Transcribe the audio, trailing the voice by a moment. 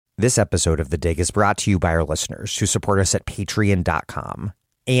This episode of The Dig is brought to you by our listeners who support us at patreon.com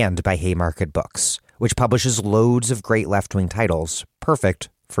and by Haymarket Books, which publishes loads of great left-wing titles, perfect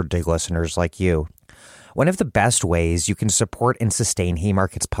for Dig listeners like you. One of the best ways you can support and sustain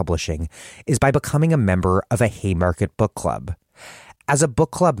Haymarket's publishing is by becoming a member of a Haymarket Book Club. As a book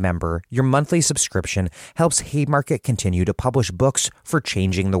club member, your monthly subscription helps Haymarket continue to publish books for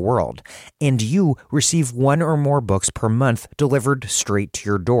changing the world, and you receive one or more books per month delivered straight to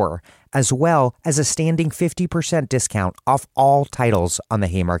your door, as well as a standing 50% discount off all titles on the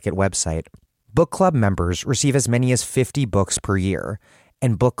Haymarket website. Book club members receive as many as 50 books per year,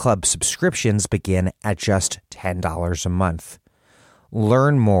 and book club subscriptions begin at just $10 a month.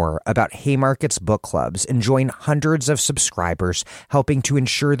 Learn more about Haymarket's book clubs and join hundreds of subscribers helping to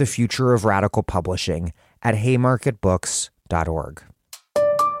ensure the future of radical publishing at haymarketbooks.org.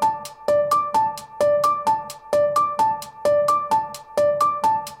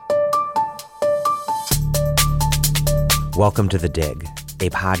 Welcome to The Dig, a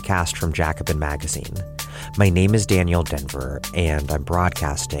podcast from Jacobin Magazine. My name is Daniel Denver, and I'm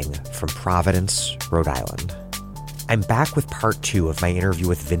broadcasting from Providence, Rhode Island. I'm back with part 2 of my interview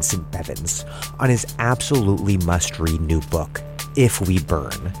with Vincent Bevins on his absolutely must-read new book, If We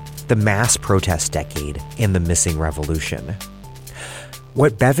Burn, The Mass Protest Decade and the Missing Revolution.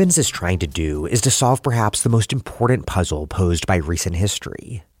 What Bevins is trying to do is to solve perhaps the most important puzzle posed by recent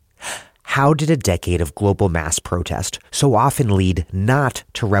history. How did a decade of global mass protest so often lead not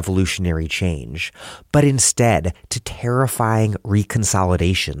to revolutionary change, but instead to terrifying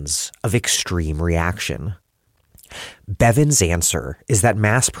reconsolidations of extreme reaction? Bevins' answer is that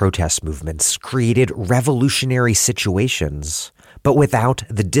mass protest movements created revolutionary situations, but without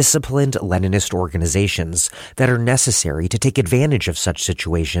the disciplined Leninist organizations that are necessary to take advantage of such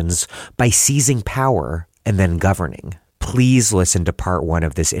situations by seizing power and then governing. Please listen to part 1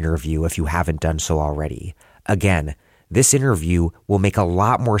 of this interview if you haven't done so already. Again, this interview will make a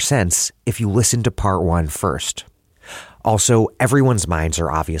lot more sense if you listen to part 1 first. Also, everyone's minds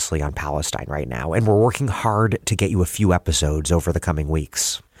are obviously on Palestine right now, and we're working hard to get you a few episodes over the coming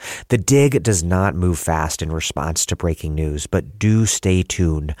weeks. The Dig does not move fast in response to breaking news, but do stay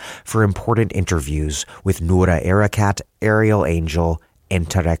tuned for important interviews with Noura Erakat, Ariel Angel, and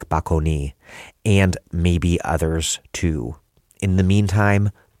Tarek Bakoni, and maybe others too. In the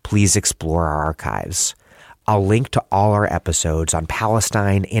meantime, please explore our archives. I'll link to all our episodes on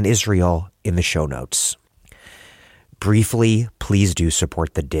Palestine and Israel in the show notes. Briefly, please do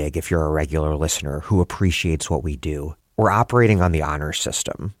support The Dig if you're a regular listener who appreciates what we do. We're operating on the honor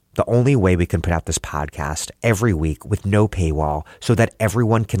system. The only way we can put out this podcast every week with no paywall so that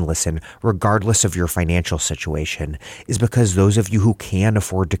everyone can listen regardless of your financial situation is because those of you who can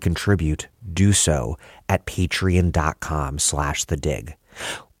afford to contribute do so at patreon.com/thedig.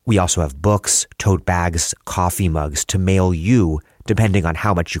 We also have books, tote bags, coffee mugs to mail you depending on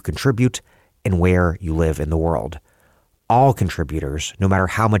how much you contribute and where you live in the world. All contributors, no matter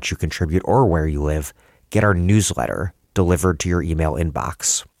how much you contribute or where you live, get our newsletter delivered to your email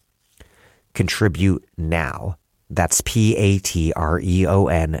inbox. Contribute now. That's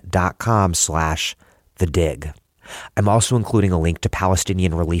patreon.com/thedig. I'm also including a link to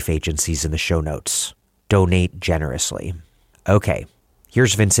Palestinian relief agencies in the show notes. Donate generously. Okay,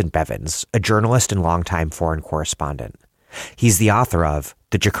 here's Vincent Bevins, a journalist and longtime foreign correspondent. He's the author of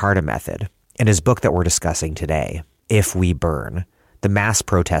The Jakarta Method and his book that we're discussing today, If We Burn, The Mass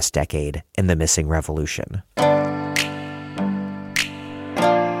Protest Decade and the Missing Revolution.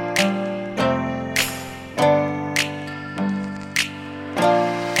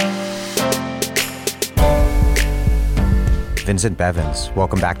 Vincent Bevins,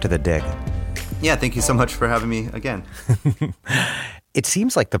 welcome back to The Dig. Yeah, thank you so much for having me again. It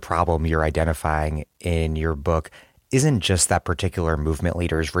seems like the problem you're identifying in your book isn't just that particular movement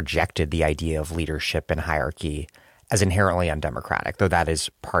leaders rejected the idea of leadership and hierarchy as inherently undemocratic, though that is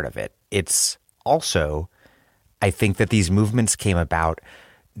part of it. It's also, I think, that these movements came about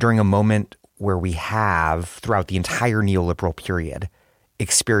during a moment where we have, throughout the entire neoliberal period,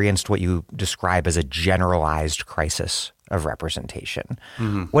 experienced what you describe as a generalized crisis of representation.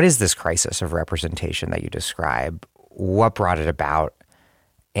 Mm-hmm. What is this crisis of representation that you describe? What brought it about?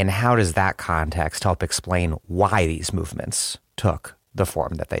 And how does that context help explain why these movements took the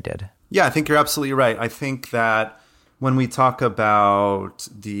form that they did? Yeah, I think you're absolutely right. I think that when we talk about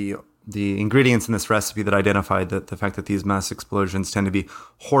the ingredients in this recipe that identified the fact that these mass explosions tend to be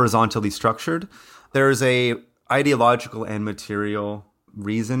horizontally structured, there's a ideological and material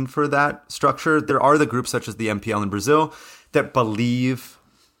reason for that structure. There are the groups such as the MPL in Brazil that believe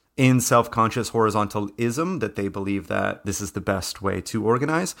in self-conscious horizontalism, that they believe that this is the best way to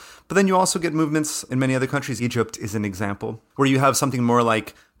organize. But then you also get movements in many other countries. Egypt is an example, where you have something more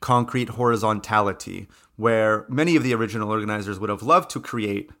like concrete horizontality, where many of the original organizers would have loved to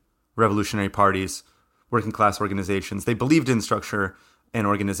create revolutionary parties, working class organizations. They believed in structure and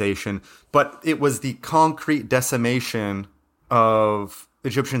organization, but it was the concrete decimation of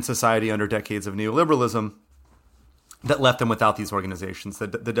Egyptian society under decades of neoliberalism that left them without these organizations. The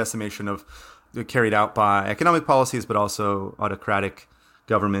decimation of carried out by economic policies, but also autocratic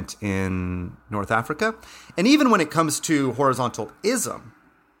government in North Africa. And even when it comes to horizontalism,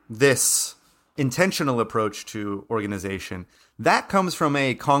 this intentional approach to organization, that comes from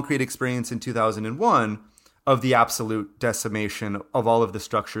a concrete experience in 2001 of the absolute decimation of all of the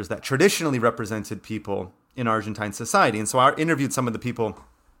structures that traditionally represented people in Argentine society. And so I interviewed some of the people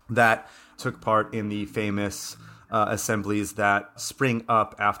that took part in the famous assemblies that spring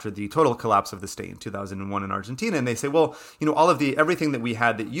up after the total collapse of the state in 2001 in Argentina. And they say, well, all of everything that we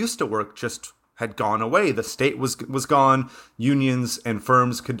had that used to work just had gone away. The state was gone. Unions and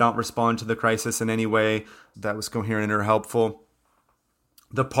firms could not respond to the crisis in any way that was coherent or helpful.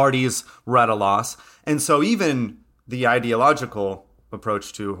 The parties were at a loss. And so even the ideological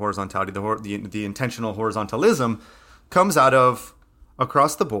approach to horizontality, the intentional horizontalism, comes out of,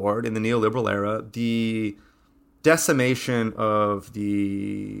 across the board in the neoliberal era, the decimation of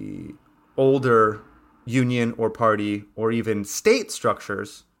the older union or party or even state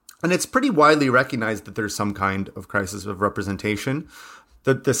structures. And it's pretty widely recognized that there's some kind of crisis of representation.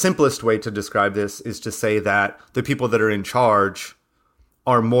 The simplest way to describe this is to say that the people that are in charge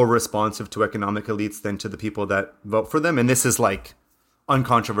are more responsive to economic elites than to the people that vote for them. And this is like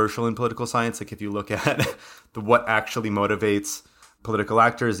uncontroversial in political science. Like if you look at what actually motivates political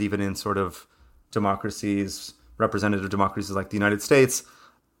actors, even in sort of democracies, representative democracies like the United States,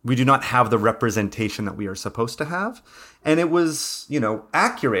 we do not have the representation that we are supposed to have. And it was,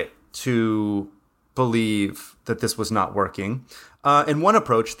 accurate to believe that this was not working. And one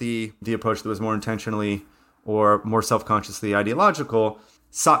approach, the approach that was more intentionally or more self-consciously ideological,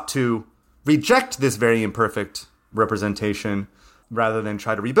 sought to reject this very imperfect representation rather than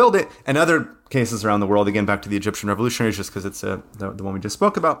try to rebuild it. And other cases around the world, again, back to the Egyptian revolutionaries, just because it's the one we just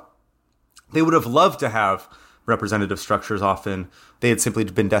spoke about, they would have loved to have representative structures. Often they had simply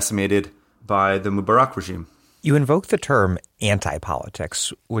been decimated by the Mubarak regime. You invoke the term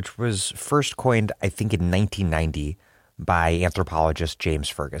anti-politics, which was first coined, I think, in 1990 by anthropologist James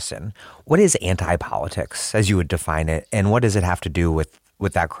Ferguson. What is anti-politics, as you would define it, and what does it have to do with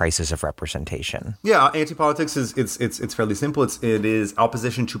that crisis of representation? Yeah, anti-politics it's fairly simple. It is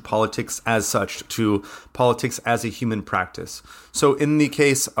opposition to politics as such, to politics as a human practice. So in the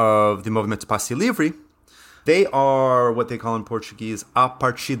case of the Movimento Passe Livre, they are what they call in Portuguese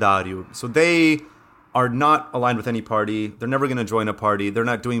apartidário. So they are not aligned with any party. They're never going to join a party. They're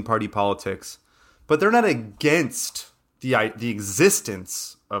not doing party politics. But they're not against the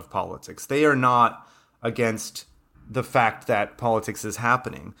existence of politics. They are not against the fact that politics is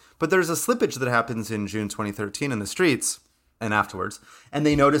happening. But there's a slippage that happens in June 2013 in the streets and afterwards. And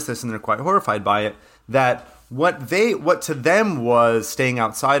they notice this and they're quite horrified by it, that what to them was staying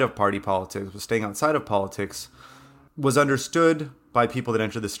outside of party politics, was understood by people that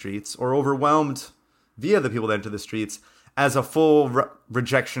enter the streets or overwhelmed via the people that enter the streets as a full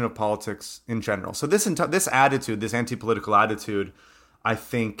rejection of politics in general. So this attitude, this anti-political attitude, I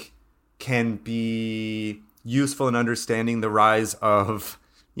think can be useful in understanding the rise of,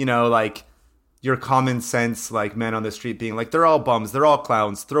 like your common sense, like men on the street being like, they're all bums, they're all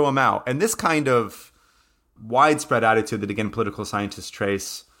clowns, throw them out. And this kind of widespread attitude that, again, political scientists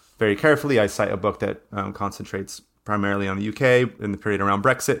trace very carefully. I cite a book that concentrates primarily on the UK in the period around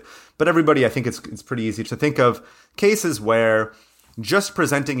Brexit. But everybody, I think it's pretty easy to think of cases where just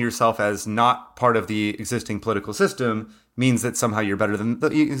presenting yourself as not part of the existing political system means that somehow you're better than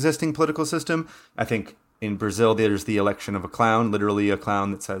the existing political system. I think in Brazil, there's the election of a clown, literally a clown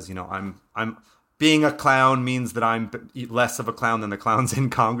that says, I'm being a clown means that I'm less of a clown than the clowns in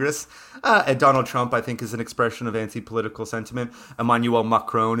Congress. And Donald Trump, I think, is an expression of anti-political sentiment. Emmanuel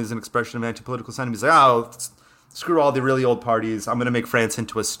Macron is an expression of anti-political sentiment. He's like, screw all the really old parties. I'm going to make France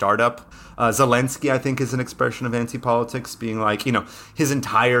into a startup. Zelensky, I think, is an expression of anti-politics, being like, his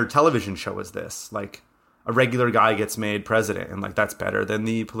entire television show is this. Like, a regular guy gets made president, and like that's better than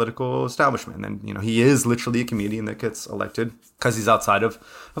the political establishment. And he is literally a comedian that gets elected because he's outside of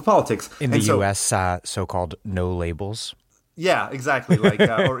politics. In the U.S., so-called no labels. Yeah, exactly. Like,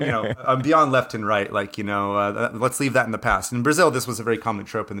 beyond left and right, like, let's leave that in the past. In Brazil, this was a very common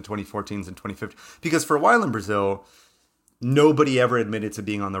trope in the 2014s and 2015s, because for a while in Brazil, nobody ever admitted to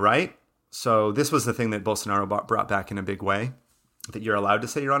being on the right. So this was the thing that Bolsonaro brought back in a big way, that you're allowed to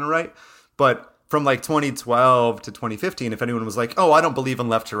say you're on the right. But from like 2012 to 2015, if anyone was like, oh, I don't believe in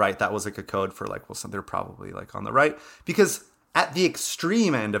left to right, that was like a code for like, well, so they're probably like on the right. Because at the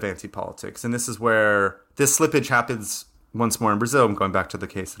extreme end of anti-politics, and this is where this slippage happens once more in Brazil, I'm going back to the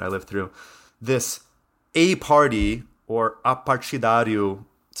case that I lived through, this A-party or apartidário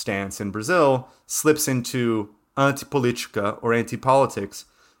stance in Brazil slips into anti-politica or anti-politics,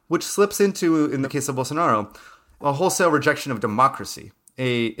 which slips into, in the case of Bolsonaro, a wholesale rejection of democracy,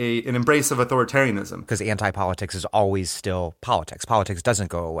 an embrace of authoritarianism. Because anti-politics is always still politics. Politics doesn't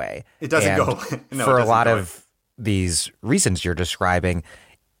go away. It doesn't go away. No, for a lot of these reasons you're describing,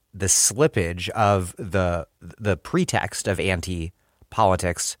 the slippage of the pretext of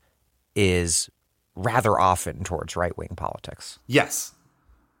anti-politics is rather often towards right-wing politics. Yes.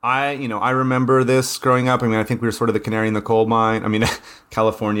 I remember this growing up. I mean, I think we were sort of the canary in the coal mine. I mean,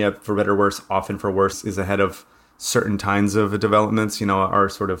 California, for better or worse, often for worse, is ahead of certain kinds of developments, are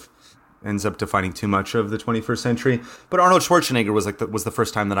sort of ends up defining too much of the 21st century. But Arnold Schwarzenegger was the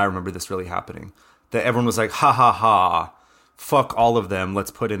first time that I remember this really happening. That everyone was like, ha ha ha, fuck all of them,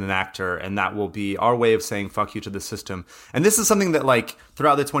 let's put in an actor, and that will be our way of saying fuck you to the system. And this is something that, like,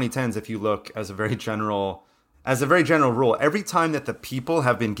 throughout the 2010s, if you look as a very general rule, every time that the people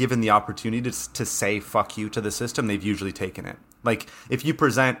have been given the opportunity to say fuck you to the system, they've usually taken it. Like, if you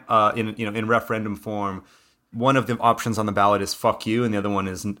present in referendum form, one of the options on the ballot is fuck you, and the other one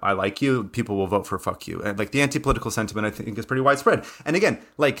is I like you, people will vote for fuck you. And like the anti-political sentiment, I think, is pretty widespread. And again,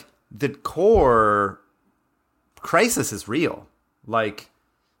 like, the core crisis is real. Like,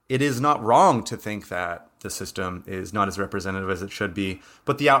 it is not wrong to think that the system is not as representative as it should be,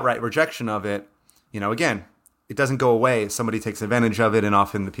 but the outright rejection of it, again, it doesn't go away. Somebody takes advantage of it, and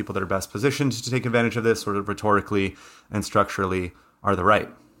often the people that are best positioned to take advantage of this, sort of rhetorically and structurally, are the right.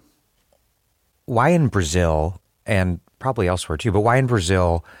 Why in Brazil, and probably elsewhere too, but why in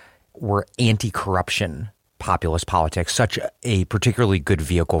Brazil were anti-corruption populist politics such a particularly good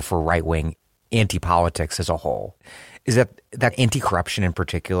vehicle for right-wing anti-politics as a whole? Is that anti-corruption in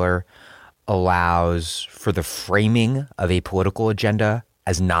particular allows for the framing of a political agenda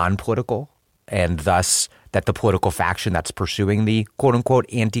as non-political, and thus that the political faction that's pursuing the quote-unquote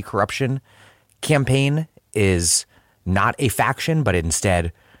anti-corruption campaign is not a faction, but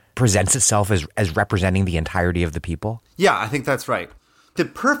instead presents itself as representing the entirety of the people? Yeah, I think that's right. The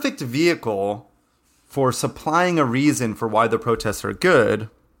perfect vehicle for supplying a reason for why the protests are good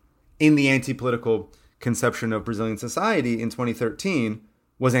in the anti-political conception of Brazilian society in 2013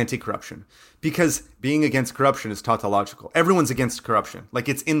 was anti-corruption. Because being against corruption is tautological. Everyone's against corruption. Like,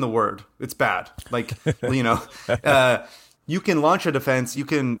 it's in the word. It's bad. Like, you can launch a defense. You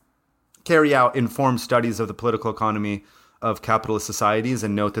can carry out informed studies of the political economy of capitalist societies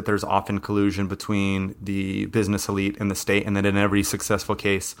and note that there's often collusion between the business elite and the state, and that in every successful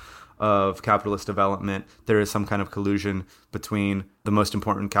case of capitalist development, there is some kind of collusion between the most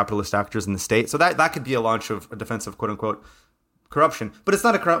important capitalist actors in the state. So that could be a launch of a defense of quote-unquote corruption. But it's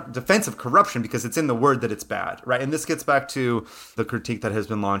not a defense of corruption because it's in the word that it's bad, right? And this gets back to the critique that has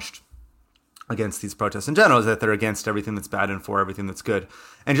been launched against these protests in general, is that they're against everything that's bad and for everything that's good.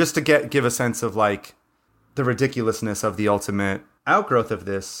 And just to give a sense of, like, the ridiculousness of the ultimate outgrowth of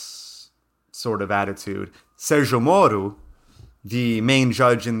this sort of attitude, Sergio Moro, the main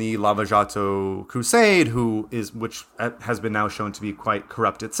judge in the Lava Jato crusade, which has been now shown to be quite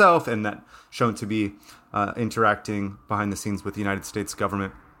corrupt itself, and that shown to be interacting behind the scenes with the United States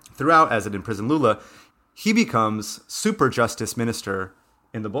government throughout, as it imprisoned Lula, he becomes super justice minister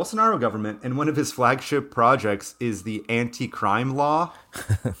in the Bolsonaro government, and one of his flagship projects is the anti-crime law.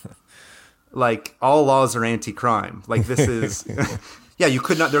 Like, all laws are anti-crime. Like, this is, yeah,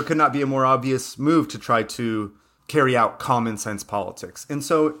 there could not be a more obvious move to try to carry out common sense politics. And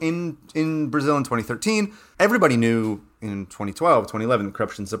so in Brazil in 2013, everybody knew in 2012, 2011,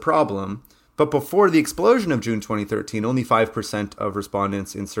 corruption's a problem. But before the explosion of June 2013, only 5% of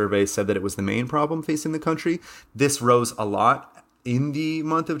respondents in surveys said that it was the main problem facing the country. This rose a lot in the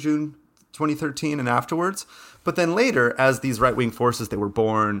month of June 2013 and afterwards. But then later, as these right-wing forces that were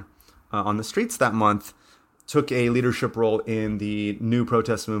born on the streets that month took a leadership role in the new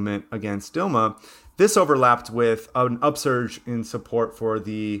protest movement against Dilma, this overlapped with an upsurge in support for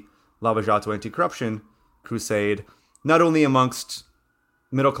the Lava Jato anti-corruption crusade, not only amongst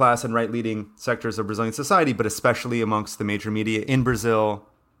middle-class and right-leading sectors of Brazilian society, but especially amongst the major media in Brazil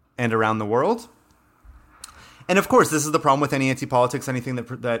and around the world. And of course, this is the problem with any anti-politics, anything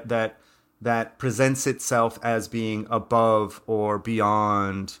that presents itself as being above or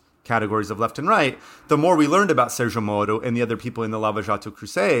beyond categories of left and right, the more we learned about Sergio Moro and the other people in the Lava Jato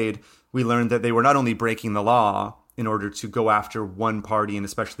crusade, we learned that they were not only breaking the law in order to go after one party and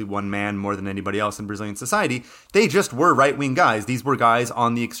especially one man more than anybody else in Brazilian society, they just were right-wing guys. These were guys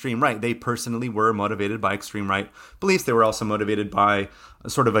on the extreme right. They personally were motivated by extreme right beliefs. They were also motivated by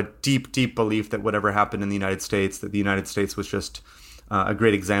sort of a deep, deep belief that whatever happened in the United States, that the United States was just a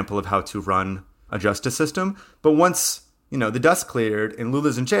great example of how to run a justice system. But once, the dust cleared and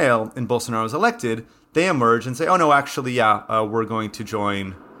Lula's in jail and Bolsonaro's elected, they emerge and say, oh no, actually, we're going to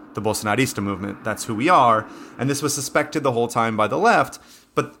join the Bolsonarista movement. That's who we are. And this was suspected the whole time by the left.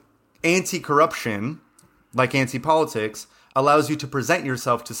 But anti-corruption, like anti-politics, allows you to present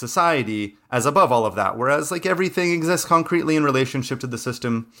yourself to society as above all of that. Whereas like everything exists concretely in relationship to the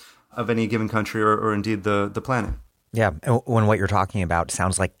system of any given country or indeed the planet. Yeah. When what you're talking about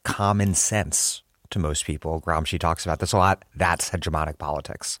sounds like common sense to most people. Gramsci talks about this a lot. That's hegemonic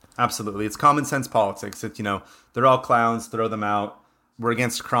politics. Absolutely. It's common sense politics. It's, they're all clowns, throw them out. We're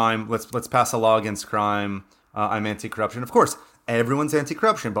against crime. Let's pass a law against crime. I'm anti-corruption. Of course, everyone's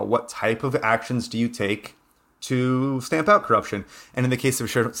anti-corruption, but what type of actions do you take to stamp out corruption? And in the case of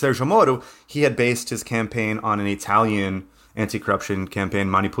Sergio Moro, he had based his campaign on an Italian anti-corruption campaign,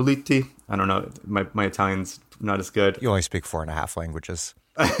 Mani Puliti. I don't know. My Italian's not as good. You only speak 4.5 languages.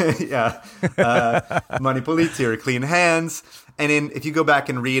 Yeah. Mani Puliti, or Clean Hands. And if you go back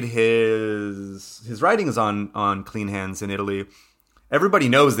and read his writings on Clean Hands in Italy, everybody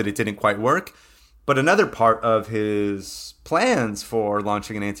knows that it didn't quite work. But another part of his plans for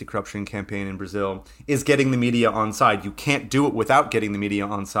launching an anti-corruption campaign in Brazil is getting the media on side. You can't do it without getting the media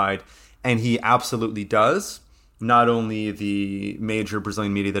on side. And he absolutely does. Not only the major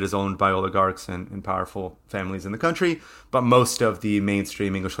Brazilian media that is owned by oligarchs and powerful families in the country, but most of the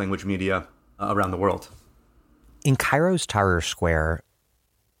mainstream English language media around the world. In Cairo's Tahrir Square,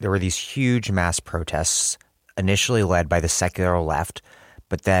 there were these huge mass protests initially led by the secular left,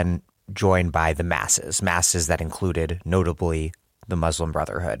 but then joined by the masses that included notably the Muslim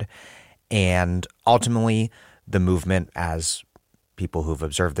Brotherhood. And ultimately, the movement, as people who've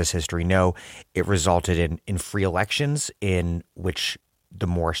observed this history know, it resulted in free elections in which the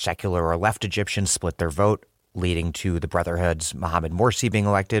more secular or left Egyptians split their vote, leading to the Brotherhood's Mohamed Morsi being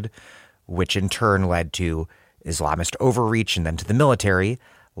elected, which in turn led to Islamist overreach and then to the military,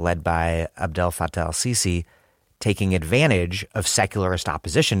 led by Abdel Fattah al-Sisi, taking advantage of secularist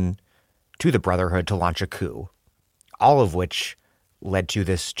opposition to the Brotherhood to launch a coup, all of which led to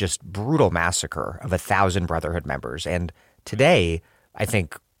this just brutal massacre of 1,000 Brotherhood members. And today, I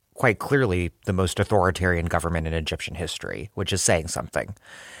think quite clearly the most authoritarian government in Egyptian history, which is saying something.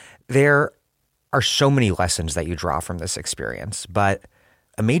 There are so many lessons that you draw from this experience, but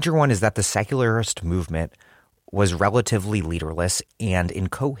a major one is that the secularist movement was relatively leaderless and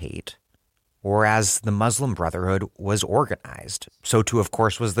inchoate, whereas the Muslim Brotherhood was organized. So too, of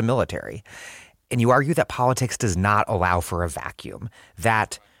course, was the military. And you argue that politics does not allow for a vacuum,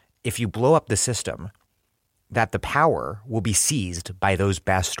 that if you blow up the system, that the power will be seized by those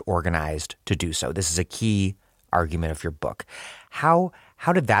best organized to do so. This is a key argument of your book. How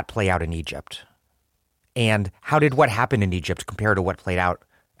did that play out in Egypt? And how did what happened in Egypt compare to what played out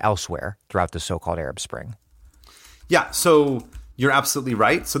elsewhere throughout the so-called Arab Spring? Yeah, so you're absolutely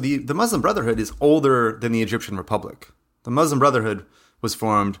right. So the Muslim Brotherhood is older than the Egyptian Republic. The Muslim Brotherhood was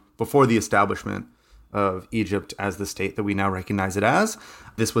formed before the establishment of Egypt as the state that we now recognize it as.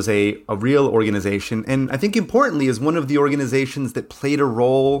 This was a real organization, and I think importantly is one of the organizations that played a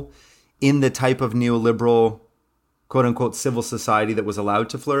role in the type of neoliberal, quote-unquote, civil society that was allowed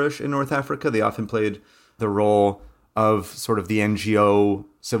to flourish in North Africa. They often played the role of sort of the NGO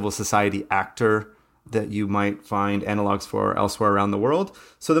civil society actor that you might find analogs for elsewhere around the world.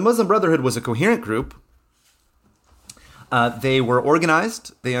 So the Muslim Brotherhood was a coherent group. They were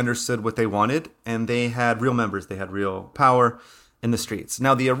organized, they understood what they wanted, and they had real members. They had real power in the streets.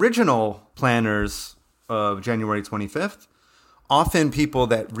 Now, the original planners of January 25th, often people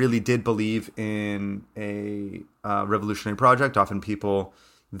that really did believe in a revolutionary project, often people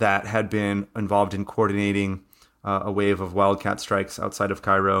that had been involved in coordinating a wave of wildcat strikes outside of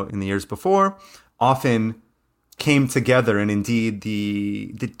Cairo in the years before, often came together. And indeed,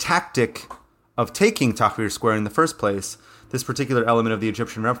 the tactic of taking Tahrir Square in the first place, this particular element of the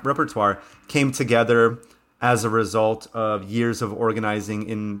Egyptian repertoire, came together as a result of years of organizing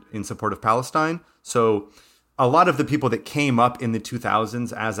in support of Palestine. So a lot of the people that came up in the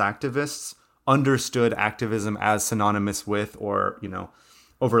 2000s as activists understood activism as synonymous with, or,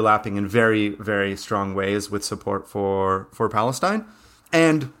 overlapping in very, very strong ways with support for Palestine.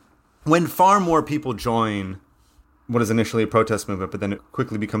 And when far more people join what is initially a protest movement, but then it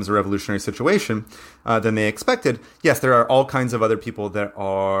quickly becomes a revolutionary situation than they expected. Yes, there are all kinds of other people that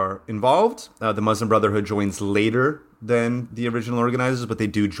are involved. The Muslim Brotherhood joins later than the original organizers, but they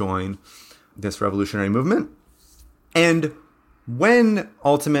do join this revolutionary movement. And when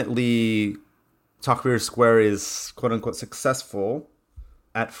ultimately Tahrir Square is quote-unquote successful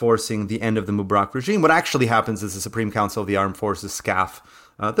at forcing the end of the Mubarak regime, what actually happens is the Supreme Council of the Armed Forces, SCAF,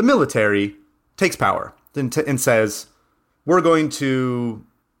 the military, takes power and says, we're going to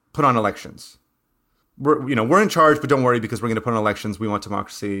put on elections. We're in charge, but don't worry, because we're going to put on elections. We want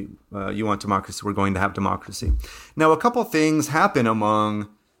democracy. You want democracy. We're going to have democracy. Now, a couple things happen among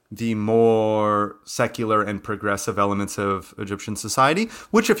the more secular and progressive elements of Egyptian society,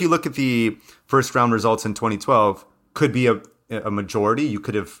 which, if you look at the first round results in 2012, could be a majority. You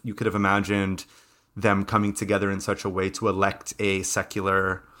could have imagined them coming together in such a way to elect a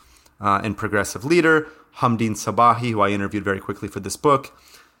secular and progressive leader. Hamdin Sabahi, who I interviewed very quickly for this book,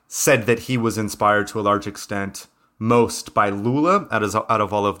 said that he was inspired to a large extent most by Lula out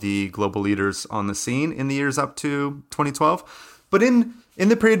of all of the global leaders on the scene in the years up to 2012. But in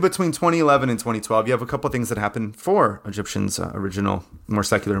the period between 2011 and 2012, you have a couple of things that happened for Egyptians' original, more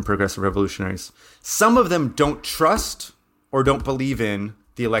secular and progressive revolutionaries. Some of them don't trust or don't believe in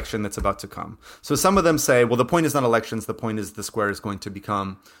the election that's about to come. So some of them say, well, the point is not elections. The point is the square is going to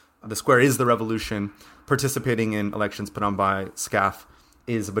become, the square is the revolution. Participating in elections put on by SCAF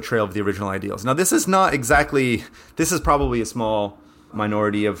is a betrayal of the original ideals. Now, this is probably a small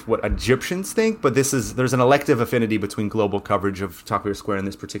minority of what Egyptians think, but there's an elective affinity between global coverage of Tahrir Square and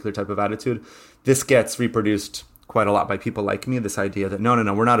this particular type of attitude. This gets reproduced quite a lot by people like me, this idea that no,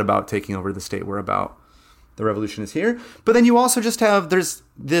 we're not about taking over the state, we're about the revolution is here. But then you also just have, there's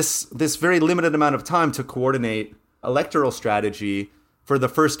this very limited amount of time to coordinate electoral strategy for the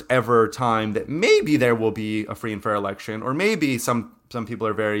first ever time that maybe there will be a free and fair election, or maybe some people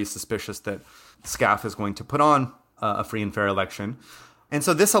are very suspicious that SCAF is going to put on a free and fair election. And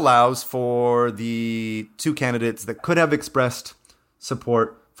so this allows for the two candidates that could have expressed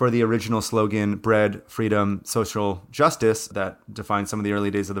support for the original slogan, bread, freedom, social justice, that defined some of the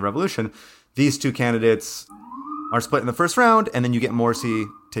early days of the revolution. These two candidates are split in the first round, and then you get Morsi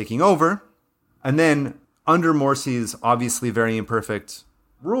taking over. And then under Morsi's obviously very imperfect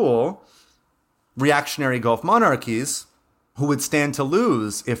rule, reactionary Gulf monarchies, who would stand to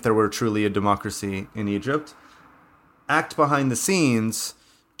lose if there were truly a democracy in Egypt, act behind the scenes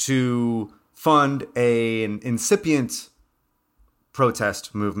to fund an incipient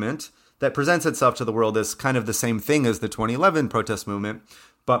protest movement that presents itself to the world as kind of the same thing as the 2011 protest movement,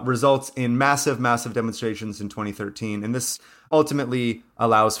 but results in massive demonstrations in 2013. And this ultimately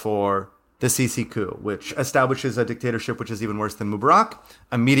allows for the Sisi coup, which establishes a dictatorship which is even worse than Mubarak,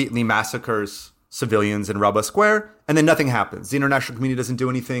 immediately massacres civilians in Rabah Square, and then nothing happens. The international community doesn't do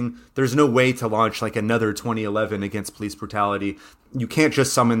anything. There's no way to launch like another 2011 against police brutality. You can't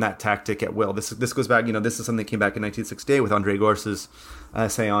just summon that tactic at will. This goes back, this is something that came back in 1968 with André Gorce's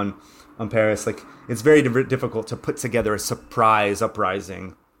essay on Paris. Like, it's very difficult to put together a surprise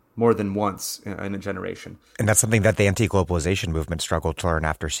uprising more than once in a generation. And that's something that the anti-globalization movement struggled to learn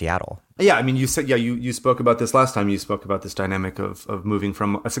after Seattle. Yeah, I mean, you said, you spoke about this last time. You spoke about this dynamic of moving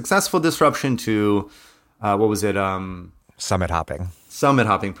from a successful disruption to, what was it? Summit hopping.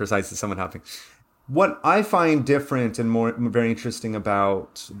 Precisely, summit hopping. What I find different and very interesting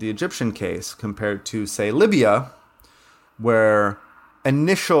about the Egyptian case compared to, say, Libya, where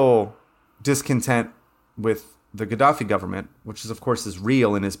initial discontent with the Gaddafi government, which is, of course, is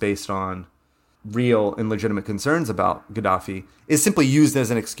real and is based on real and legitimate concerns about Gaddafi, is simply used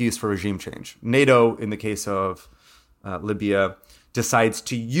as an excuse for regime change. NATO, in the case of Libya, decides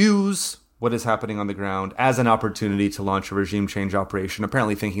to use what is happening on the ground as an opportunity to launch a regime change operation,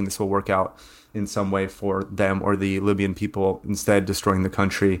 apparently thinking this will work out in some way for them or the Libyan people, instead destroying the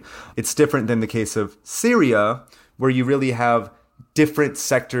country. It's different than the case of Syria, where you really have different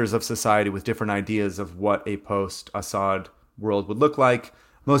sectors of society with different ideas of what a post-Assad world would look like.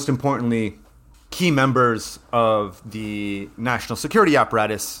 Most importantly, key members of the national security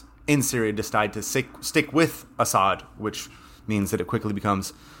apparatus in Syria decide to stick with Assad, which means that it quickly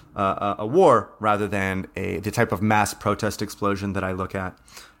becomes a war rather than the type of mass protest explosion that I look at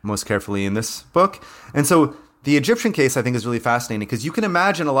most carefully in this book. And so the Egyptian case, I think, is really fascinating because you can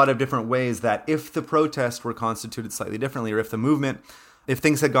imagine a lot of different ways that if the protest were constituted slightly differently, or if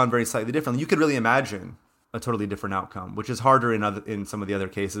things had gone very slightly differently, you could really imagine a totally different outcome, which is harder in some of the other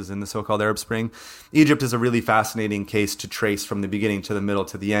cases in the so-called Arab Spring. Egypt is a really fascinating case to trace from the beginning to the middle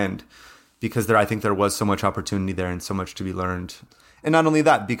to the end, because I think there was so much opportunity there and so much to be learned. And not only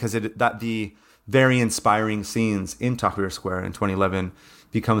that, because the very inspiring scenes in Tahrir Square in 2011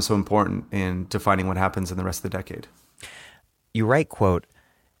 become so important in defining what happens in the rest of the decade. You write, quote,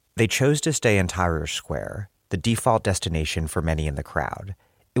 "They chose to stay in Tahrir Square, the default destination for many in the crowd.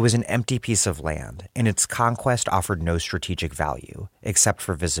 It was an empty piece of land, and its conquest offered no strategic value, except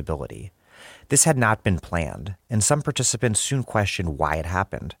for visibility. This had not been planned, and some participants soon questioned why it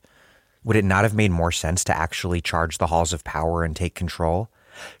happened. Would it not have made more sense to actually charge the halls of power and take control?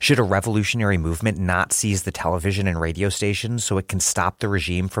 Should a revolutionary movement not seize the television and radio stations so it can stop the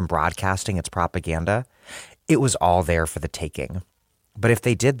regime from broadcasting its propaganda? It was all there for the taking. But if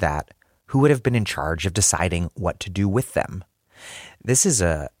they did that, who would have been in charge of deciding what to do with them?" This is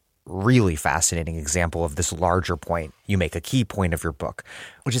a really fascinating example of this larger point. You make a key point of your book,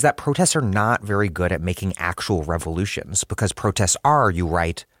 which is that protests are not very good at making actual revolutions because protests are, you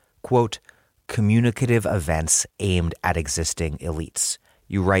write, quote, "communicative events aimed at existing elites."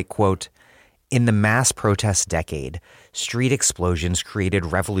 You write, quote, "In the mass protest decade, street explosions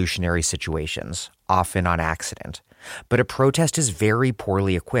created revolutionary situations, often on accident. But a protest is very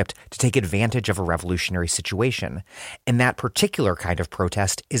poorly equipped to take advantage of a revolutionary situation, and that particular kind of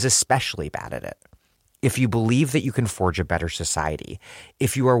protest is especially bad at it. If you believe that you can forge a better society,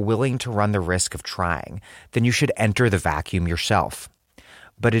 if you are willing to run the risk of trying, then you should enter the vacuum yourself.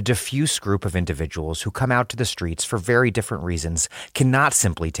 But a diffuse group of individuals who come out to the streets for very different reasons cannot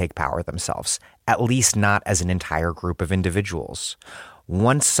simply take power themselves, at least not as an entire group of individuals.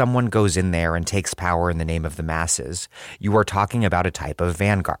 Once someone goes in there and takes power in the name of the masses, you are talking about a type of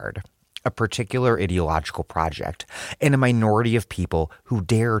vanguard, a particular ideological project, and a minority of people who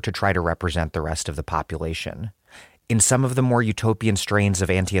dare to try to represent the rest of the population. In some of the more utopian strains of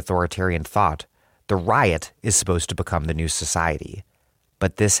anti-authoritarian thought, the riot is supposed to become the new society.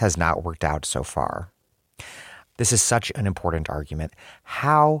 But this has not worked out so far." This is such an important argument.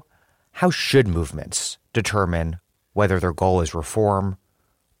 How should movements determine whether their goal is reform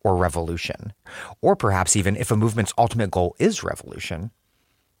or revolution? Or perhaps even if a movement's ultimate goal is revolution,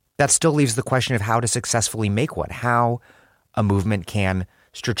 that still leaves the question of how to successfully make one, how a movement can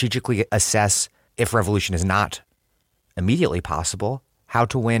strategically assess if revolution is not immediately possible, how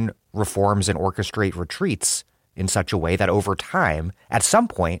to win reforms and orchestrate retreats in such a way that over time, at some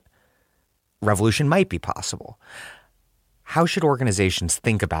point, revolution might be possible. How should organizations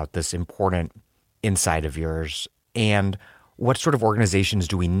think about this important insight of yours? And what sort of organizations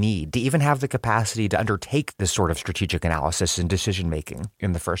do we need to even have the capacity to undertake this sort of strategic analysis and decision-making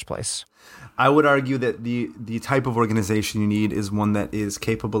in the first place? I would argue that the type of organization you need is one that is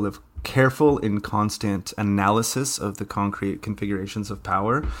capable of careful and constant analysis of the concrete configurations of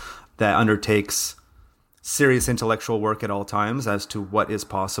power, that undertakes serious intellectual work at all times as to what is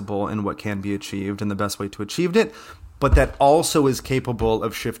possible and what can be achieved and the best way to achieve it, but that also is capable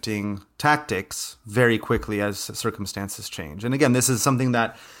of shifting tactics very quickly as circumstances change. And again, this is something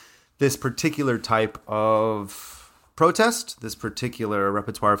that this particular type of protest, this particular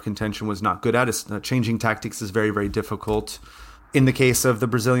repertoire of contention was not good at. Changing tactics is very, very difficult in the case of the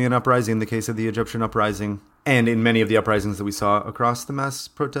Brazilian uprising, in the case of the Egyptian uprising, and in many of the uprisings that we saw across the mass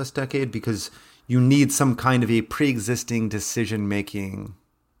protest decade, because you need some kind of a pre-existing decision-making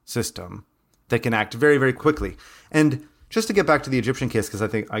system that can act very, very quickly. And just to get back to the Egyptian case, because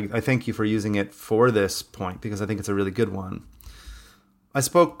I thank you for using it for this point, because I think it's a really good one. I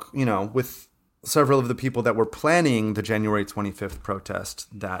spoke, with several of the people that were planning the January 25th protest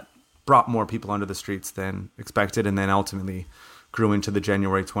that brought more people onto the streets than expected, and then ultimately grew into the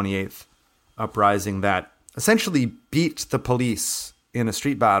January 28th uprising that essentially beat the police in a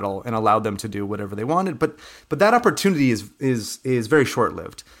street battle and allowed them to do whatever they wanted. But that opportunity is very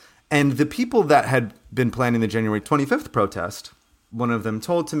short-lived. And the people that had been planning the January 25th protest, one of them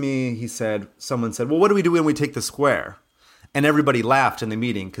told to me, someone said, "Well, what do we do when we take the square?" And everybody laughed in the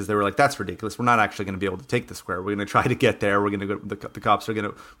meeting because they were like, "That's ridiculous. We're not actually going to be able to take the square. We're going to try to get there. We're going to go. The cops are going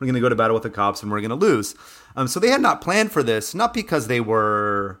to. We're going to go to battle with the cops, and we're going to lose." So they had not planned for this, not because they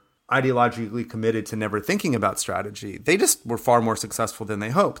were ideologically committed to never thinking about strategy. They just were far more successful than they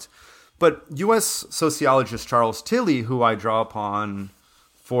hoped. But U.S. sociologist Charles Tilly, who I draw upon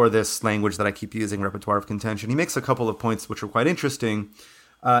for this language that I keep using, repertoire of contention, he makes a couple of points which are quite interesting,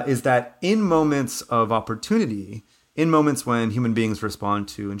 is that in moments of opportunity, in moments when human beings respond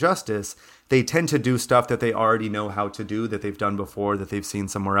to injustice, they tend to do stuff that they already know how to do, that they've done before, that they've seen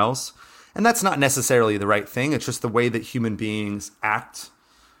somewhere else. And that's not necessarily the right thing. It's just the way that human beings act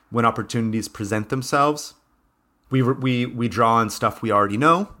when opportunities present themselves. We draw on stuff we already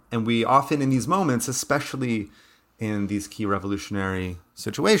know, and we often in these moments, especially in these key revolutionary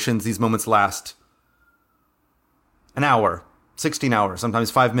situations, these moments last an hour, 16 hours, sometimes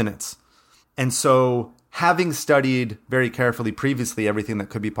 5 minutes. And so having studied very carefully previously everything that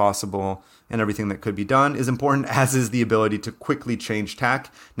could be possible and everything that could be done is important, as is the ability to quickly change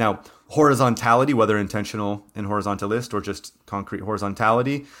tack. Now, horizontality, whether intentional and horizontalist or just concrete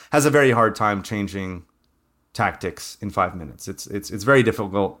horizontality, has a very hard time changing tactics in 5 minutes. It's very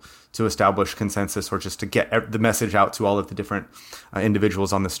difficult to establish consensus or just to get the message out to all of the different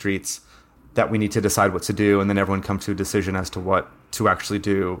individuals on the streets that we need to decide what to do, and then everyone come to a decision as to what to actually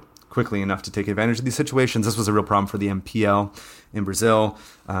do quickly enough to take advantage of these situations. This was a real problem for the MPL in Brazil.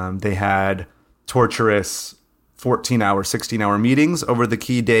 They had torturous 14-hour, 16-hour meetings over the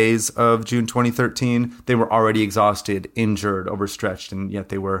key days of June 2013. They were already exhausted, injured, overstretched, and yet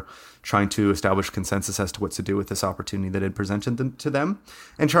they were trying to establish consensus as to what to do with this opportunity that had presented to them.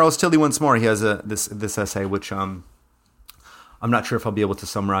 And Charles Tilly, once more, he has this essay, which I'm not sure if I'll be able to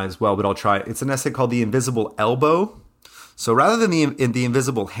summarize well, but I'll try. It's an essay called The Invisible Elbow. So rather than the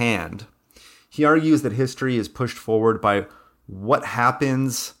invisible hand, he argues that history is pushed forward by what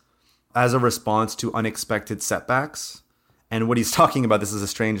happens as a response to unexpected setbacks. And what he's talking about, this is a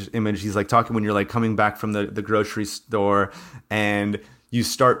strange image. He's like talking when you're like coming back from the grocery store and you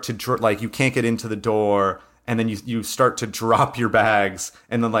start to you can't get into the door, and then you start to drop your bags,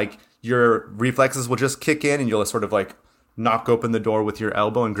 and then like your reflexes will just kick in and you'll sort of like knock open the door with your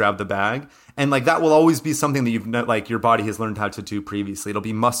elbow and grab the bag. And like that will always be something that your body has learned how to do previously. It'll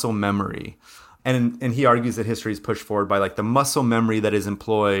be muscle memory. And he argues that history is pushed forward by like the muscle memory that is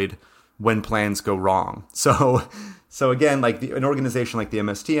employed when plans go wrong. So again, like an organization like the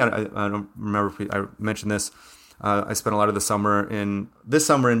MST, I don't remember if I mentioned this. I spent a lot of this summer in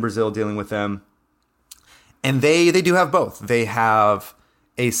Brazil dealing with them. And they do have both. They have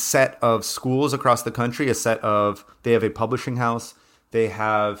a set of schools across the country, they have a publishing house, they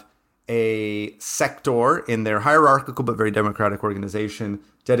have a sector in their hierarchical but very democratic organization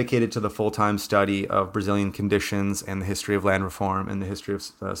dedicated to the full-time study of Brazilian conditions and the history of land reform and the history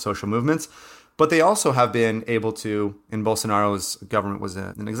of social movements. But they also have been able to, and Bolsonaro's government was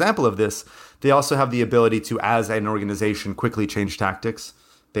an example of this, they also have the ability to, as an organization, quickly change tactics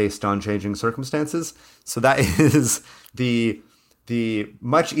based on changing circumstances. So that is the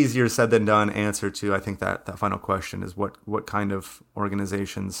much easier said than done answer to, I think, that final question is what kind of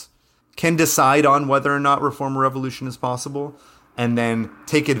organizations can decide on whether or not reform or revolution is possible, and then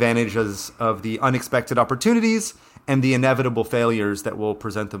take advantage of the unexpected opportunities and the inevitable failures that will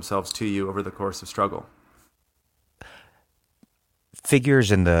present themselves to you over the course of struggle.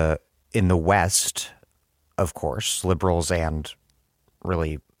 Figures in the West, of course, liberals and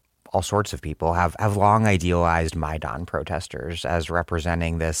really all sorts of people have long idealized Maidan protesters as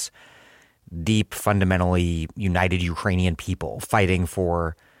representing this deep, fundamentally united Ukrainian people fighting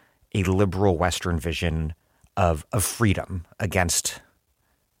for a liberal Western vision of freedom against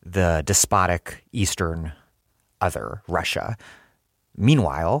the despotic Eastern other, Russia.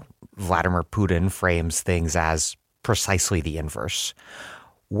 Meanwhile, Vladimir Putin frames things as precisely the inverse.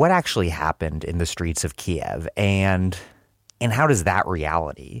 What actually happened in the streets of Kiev, and how does that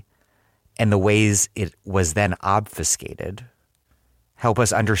reality and the ways it was then obfuscated help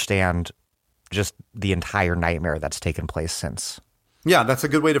us understand just the entire nightmare that's taken place since? Yeah, that's a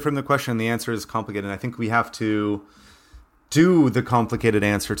good way to frame the question. The answer is complicated. And I think we have to do the complicated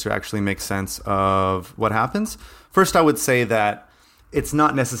answer to actually make sense of what happens. First, I would say that it's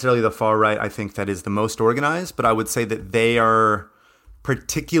not necessarily the far right, I think, that is the most organized, but I would say that they are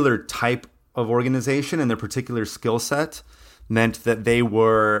particular type of organization and their particular skill set meant that they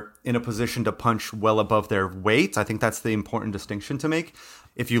were in a position to punch well above their weight. I think that's the important distinction to make.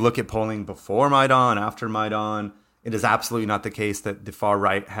 If you look at polling before Maidan, after Maidan, it is absolutely not the case that the far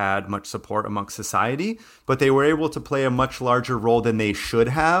right had much support amongst society, but they were able to play a much larger role than they should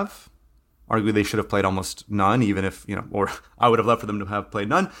have. Arguably, they should have played almost none, even if, or I would have loved for them to have played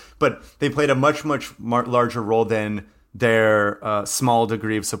none, but they played a much larger role than their small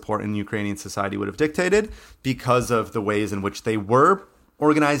degree of support in Ukrainian society would have dictated because of the ways in which they were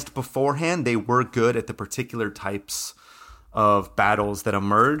organized beforehand. They were good at the particular types of battles that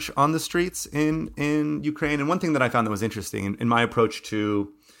emerge on the streets in Ukraine. And one thing that I found that was interesting in my approach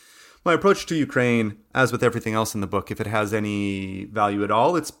to Ukraine, as with everything else in the book, if it has any value at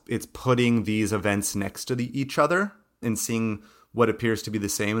all, it's putting these events next to each other and seeing what appears to be the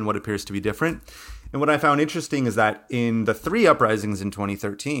same and what appears to be different. And what I found interesting is that in the three uprisings in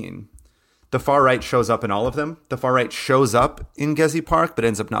 2013, the far right shows up in all of them. The far right shows up in Gezi Park, but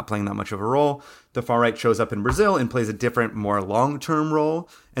ends up not playing that much of a role. The far right shows up in Brazil and plays a different, more long-term role.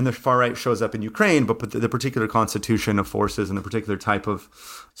 And the far right shows up in Ukraine, but the particular constitution of forces and the particular type of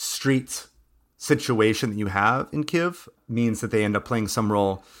street situation that you have in Kiev means that they end up playing some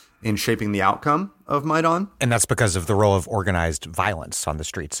role in shaping the outcome of Maidan. And that's because of the role of organized violence on the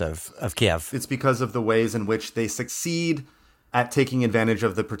streets of Kiev. It's because of the ways in which they succeed at taking advantage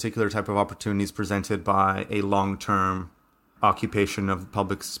of the particular type of opportunities presented by a long-term occupation of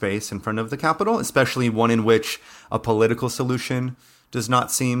public space in front of the capital, especially one in which a political solution does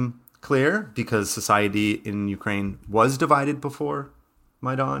not seem clear, because society in Ukraine was divided before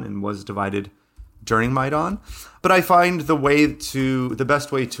Maidan and was divided during Maidan. But I find the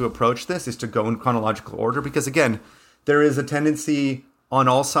best way to approach this is to go in chronological order, because again, there is a tendency on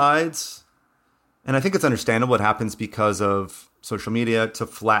all sides, and I think it's understandable it happens because of social media, to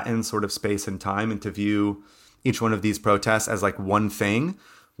flatten sort of space and time and to view each one of these protests as like one thing.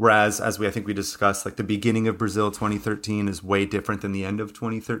 Whereas, I think we discussed, like the beginning of Brazil 2013 is way different than the end of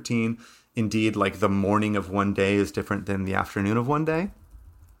 2013. Indeed, like the morning of one day is different than the afternoon of one day.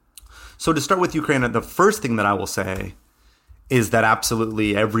 So to start with Ukraine, the first thing that I will say is that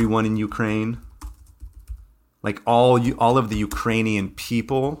absolutely everyone in Ukraine, like all of the Ukrainian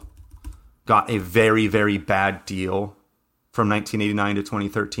people, got a very, very bad deal from 1989 to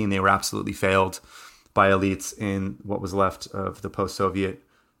 2013. They were absolutely failed by elites in what was left of the post-Soviet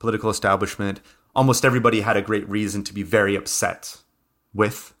political establishment. Almost everybody had a great reason to be very upset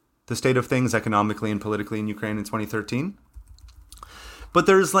with the state of things economically and politically in Ukraine in 2013. But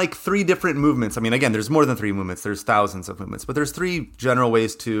there's like three different movements. I mean, again, there's more than three movements. There's thousands of movements. But there's three general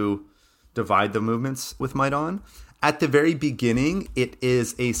ways to divide the movements with Maidan. At the very beginning, it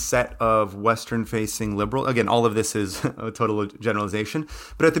is a set of Western-facing liberal. Again, all of this is a total generalization.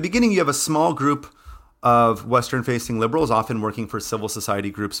 But at the beginning, you have a small group of Western-facing liberals, often working for civil society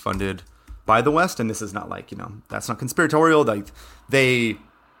groups funded by the West. And this is not like, that's not conspiratorial. Like, they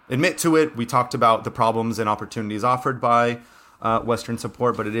admit to it. We talked about the problems and opportunities offered by Western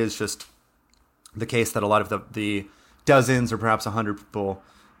support, but it is just the case that a lot of the dozens or perhaps 100 people,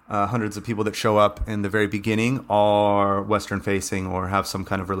 hundreds of people that show up in the very beginning are Western-facing or have some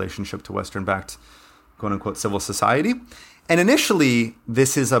kind of relationship to Western-backed, quote-unquote, civil society. And initially,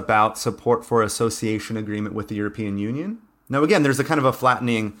 this is about support for association agreement with the European Union. Now, again, there's a kind of a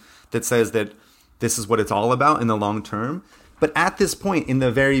flattening that says that this is what it's all about in the long term. But at this point, in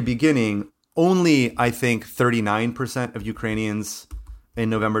the very beginning, only, I think, 39% of Ukrainians in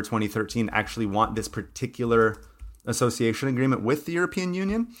November 2013 actually want this particular association agreement with the European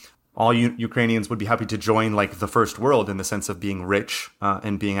Union. All Ukrainians would be happy to join like the first world in the sense of being rich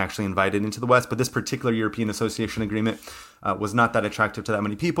and being actually invited into the West. But this particular European association agreement was not that attractive to that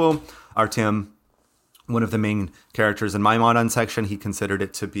many people. Artem, one of the main characters in my Maidan section, he considered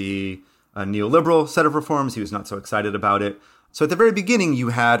it to be a neoliberal set of reforms. He was not so excited about it. So at the very beginning, you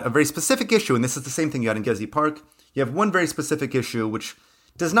had a very specific issue, and this is the same thing you had in Gezi Park. You have one very specific issue, which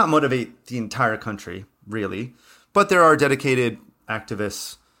does not motivate the entire country, really. But there are dedicated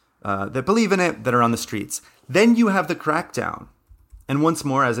activists that believe in it, that are on the streets. Then you have the crackdown. And once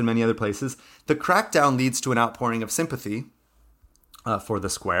more, as in many other places, the crackdown leads to an outpouring of sympathy for the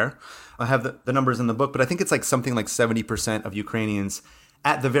square. I have the numbers in the book, but I think it's like something like 70% of Ukrainians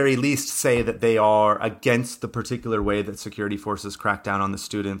at the very least say that they are against the particular way that security forces crack down on the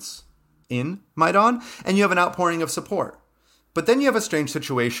students in Maidan. And you have an outpouring of support. But then you have a strange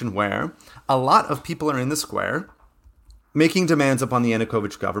situation where a lot of people are in the square making demands upon the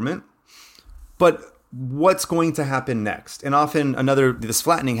Yanukovych government. But what's going to happen next? And often this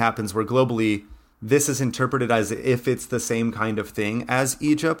flattening happens where globally this is interpreted as if it's the same kind of thing as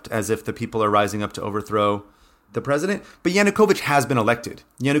Egypt, as if the people are rising up to overthrow the president. But Yanukovych has been elected.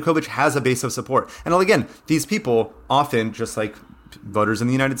 Yanukovych has a base of support. And again, these people often, just like voters in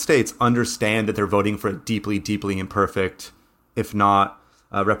the United States, understand that they're voting for a deeply, deeply imperfect, if not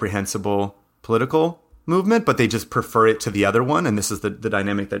reprehensible political movement, but they just prefer it to the other one. And this is the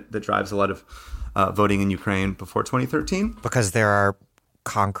dynamic that drives a lot of voting in Ukraine before 2013. Because there are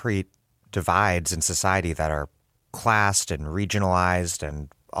concrete divides in society that are classed and regionalized and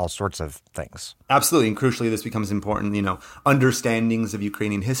all sorts of things. Absolutely. And crucially, this becomes important, understandings of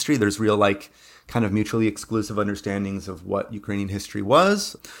Ukrainian history. There's real, kind of mutually exclusive understandings of what Ukrainian history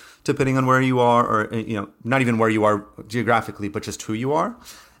was, depending on where you are, or, not even where you are geographically, but just who you are.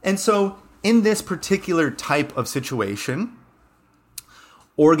 And so in this particular type of situation,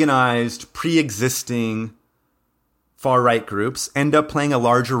 organized, pre-existing far-right groups end up playing a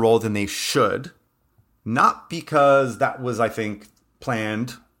larger role than they should, not because that was, I think,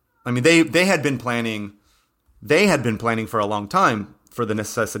 planned. I mean, they had been planning for a long time for the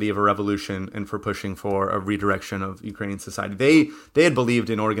necessity of a revolution and for pushing for a redirection of Ukrainian society. They had believed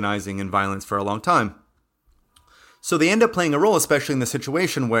in organizing and violence for a long time. So they end up playing a role, especially in the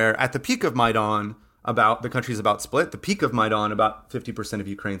situation where at the peak of Maidan, the country's about split. The peak of Maidan, about 50% of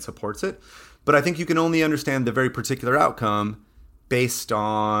Ukraine supports it. But I think you can only understand the very particular outcome based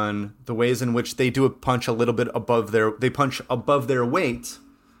on the ways in which they do punch a little bit above their weight,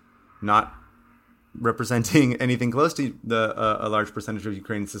 not representing anything close to a large percentage of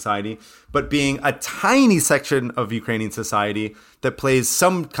Ukrainian society, but being a tiny section of Ukrainian society that plays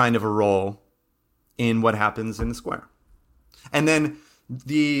some kind of a role in what happens in the square. And then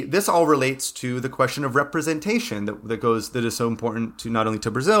this all relates to the question of representation that is so important to not only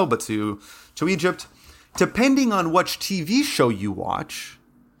to Brazil but to Egypt. Depending on which TV show you watch,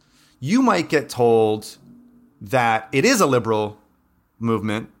 you might get told that it is a liberal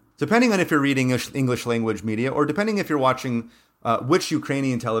movement, depending on if you're reading English language media, or depending if you're watching which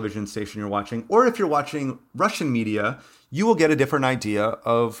Ukrainian television station you're watching, or if you're watching Russian media, you will get a different idea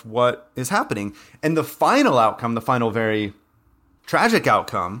of what is happening. And the final outcome, the final very tragic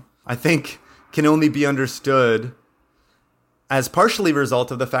outcome, I think can only be understood as partially a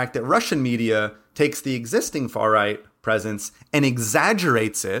result of the fact that Russian media takes the existing far-right presence and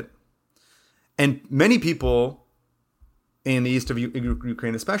exaggerates it. And many people in the east of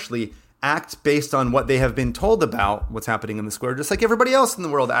Ukraine especially act based on what they have been told about what's happening in the square, just like everybody else in the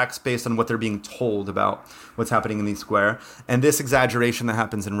world acts based on what they're being told about what's happening in the square. And this exaggeration that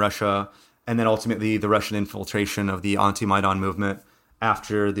happens in Russia, and then ultimately the Russian infiltration of the anti-Maidan movement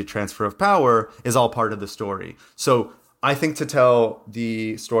after the transfer of power, is all part of the story. So I think to tell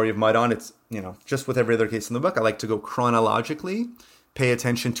the story of Maidan, it's, just with every other case in the book, I like to go chronologically, pay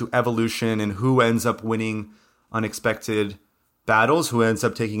attention to evolution and who ends up winning unexpected battles, who ends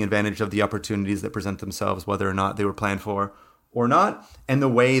up taking advantage of the opportunities that present themselves, whether or not they were planned for or not, and the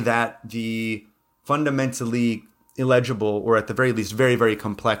way that the fundamentally illegible, or at the very least very, very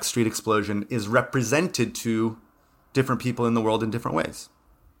complex street explosion is represented to different people in the world in different ways.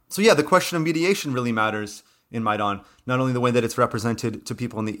 So yeah, the question of mediation really matters in Maidan, not only the way that it's represented to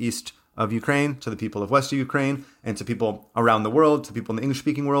people in the east of Ukraine, to the people of west of Ukraine, and to people around the world, to people in the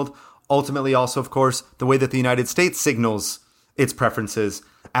English-speaking world. Ultimately, also, of course, the way that the United States signals its preferences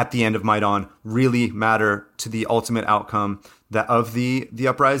at the end of Maidan really matter to the ultimate outcome of the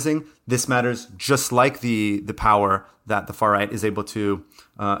uprising. This matters just like the power that the far right is able to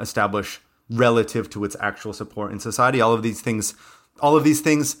establish relative to its actual support in society. All of these things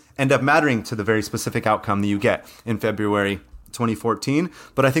end up mattering to the very specific outcome that you get in February 2014.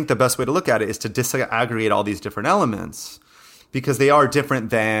 But I think the best way to look at it is to disaggregate all these different elements, because they are different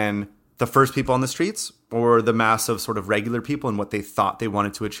than the first people on the streets or the mass of sort of regular people and what they thought they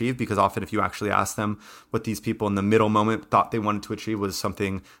wanted to achieve. Because often if you actually ask them what these people in the middle moment thought they wanted to achieve was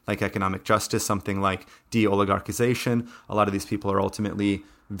something like economic justice, something like de-oligarchization, a lot of these people are ultimately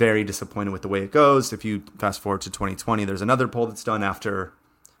very disappointed with the way it goes. If you fast forward to 2020, there's another poll that's done after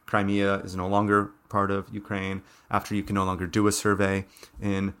Crimea is no longer part of Ukraine, after you can no longer do a survey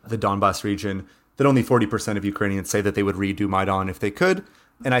in the Donbass region, that only 40% of Ukrainians say that they would redo Maidan if they could.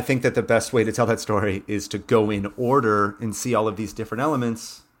 And I think that the best way to tell that story is to go in order and see all of these different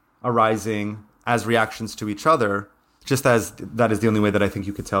elements arising as reactions to each other, just as that is the only way that I think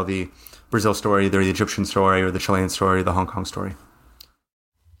you could tell the Brazil story, the Egyptian story, or the Chilean story, or the Hong Kong story.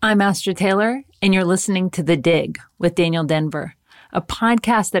 I'm Astra Taylor, and you're listening to The Dig with Daniel Denvir, a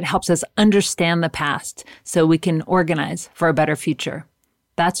podcast that helps us understand the past so we can organize for a better future.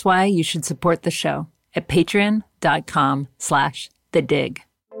 That's why you should support the show at patreon.com/The Dig.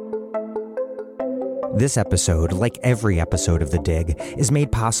 This episode, like every episode of The Dig, is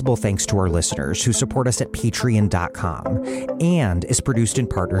made possible thanks to our listeners who support us at patreon.com and is produced in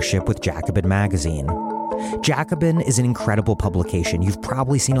partnership with Jacobin Magazine. Jacobin is an incredible publication. You've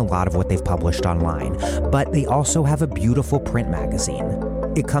probably seen a lot of what they've published online, but they also have a beautiful print magazine.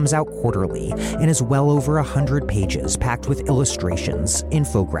 It comes out quarterly and is well over 100 pages, packed with illustrations,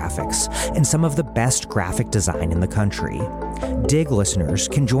 infographics, and some of the best graphic design in the country. Dig listeners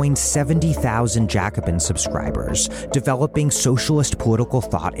can join 70,000 Jacobin subscribers developing socialist political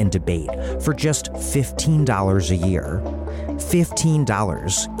thought and debate for just $15 a year.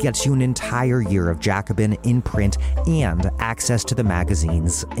 $15 gets you an entire year of Jacobin in print and access to the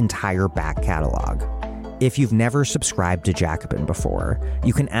magazine's entire back catalog. If you've never subscribed to Jacobin before,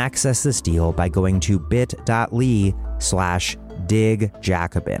 you can access this deal by going to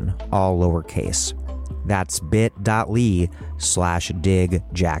bit.ly/digjacobin, all lowercase. That's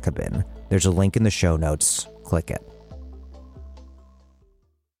bit.ly/digjacobin. There's a link in the show notes. Click it.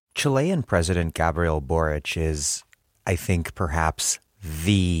 Chilean President Gabriel Boric is, I think, perhaps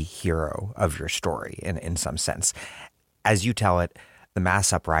the hero of your story in some sense. As you tell it, the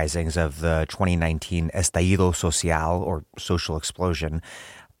mass uprisings of the 2019 Estallido Social, or social explosion,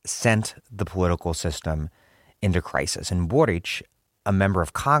 sent the political system into crisis. And Boric, a member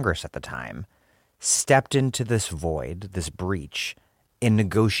of Congress at the time, stepped into this void, this breach, and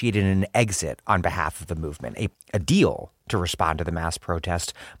negotiated an exit on behalf of the movement, a deal to respond to the mass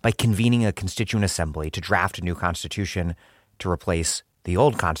protest by convening a constituent assembly to draft a new constitution to replace the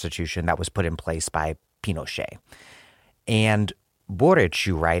old constitution that was put in place by Pinochet. And Boric,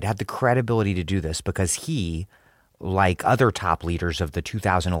 you write, had the credibility to do this because he, like other top leaders of the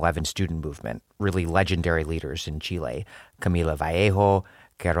 2011 student movement, really legendary leaders in Chile, Camila Vallejo,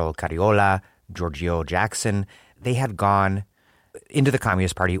 Carol Cariola, Giorgio Jackson, they had gone into the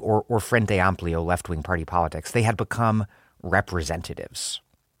Communist Party or Frente Amplio, left-wing party politics. They had become representatives.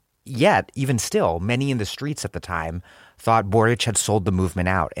 Yet, even still, many in the streets at the time thought Boric had sold the movement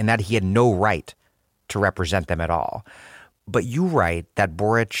out and that he had no right to represent them at all. But you write that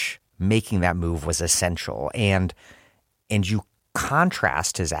Boric making that move was essential, and you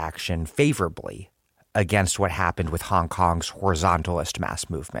contrast his action favorably against what happened with Hong Kong's horizontalist mass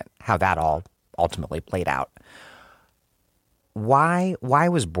movement, how that all ultimately played out. Why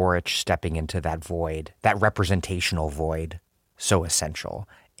was Boric stepping into that void, that representational void, so essential?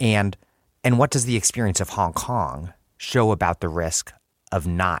 And what does the experience of Hong Kong show about the risk of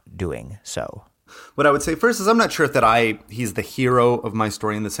not doing so? What I would say first is I'm not sure that he's the hero of my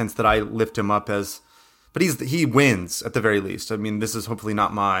story in the sense that I lift him up as, but he wins at the very least. I mean, this is hopefully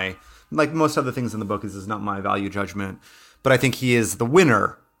not my, like most other things in the book, this is not my value judgment, but I think he is the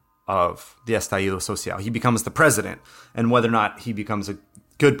winner of the estallido social. He becomes the president, and whether or not he becomes a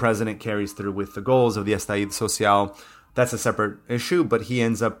good president carries through with the goals of the estallido social, that's a separate issue, but he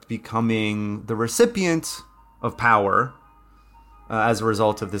ends up becoming the recipient of power as a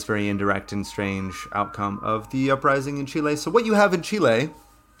result of this very indirect and strange outcome of the uprising in Chile. So what you have in Chile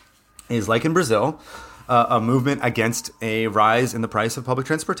is, like in Brazil, a movement against a rise in the price of public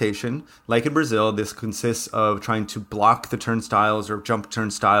transportation. Like in Brazil, this consists of trying to block the turnstiles or jump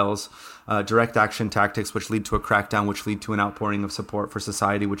turnstiles, direct action tactics, which lead to a crackdown, which lead to an outpouring of support for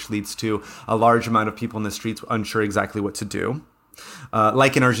society, which leads to a large amount of people in the streets unsure exactly what to do.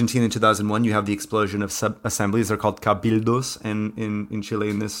 Like in Argentina in 2001, you have the explosion of sub-assemblies. They're called cabildos in Chile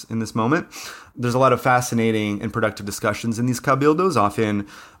in this moment. There's a lot of fascinating and productive discussions in these cabildos. Often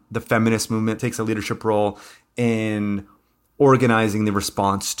the feminist movement takes a leadership role in organizing the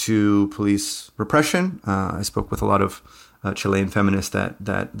response to police repression. I spoke with a lot of Chilean feminists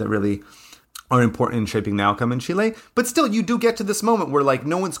that really are important in shaping the outcome in Chile. But still, you do get to this moment where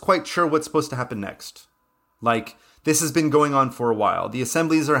no one's quite sure what's supposed to happen next. This has been going on for a while. The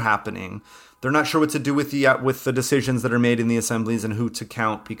assemblies are happening. They're not sure what to do with the decisions that are made in the assemblies and who to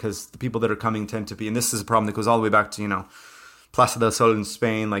count, because the people that are coming tend to be, and this is a problem that goes all the way back to, Plaza del Sol in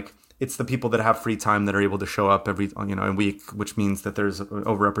Spain. It's the people that have free time that are able to show up every a week, which means that there's an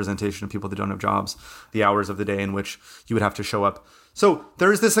overrepresentation of people that don't have jobs, the hours of the day in which you would have to show up. So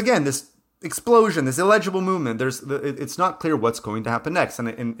there is this explosion, this illegible movement. It's not clear what's going to happen next.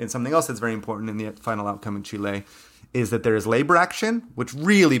 And something else that's very important in the final outcome in Chile is that there is labor action, which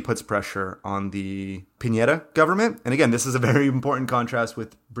really puts pressure on the Piñera government. And again, this is a very important contrast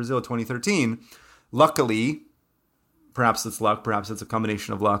with Brazil 2013. Luckily, perhaps it's luck, perhaps it's a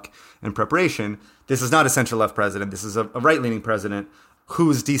combination of luck and preparation, this is not a center-left president. This is a right-leaning president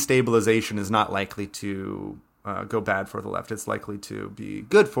whose destabilization is not likely to go bad for the left. It's likely to be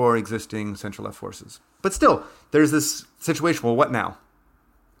good for existing center-left forces. But still, there's this situation. Well, what now?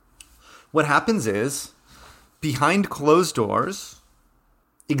 What happens is, behind closed doors,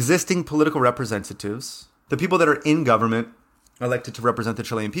 existing political representatives, the people that are in government, elected to represent the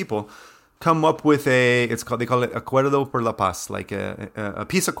Chilean people, come up with they call it Acuerdo por la Paz, like a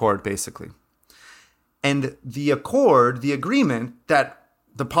peace accord, basically. And the accord, the agreement that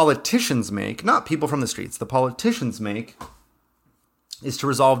the politicians make, not people from the streets, the politicians make, is to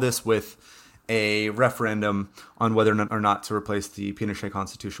resolve this with a referendum on whether or not to replace the Pinochet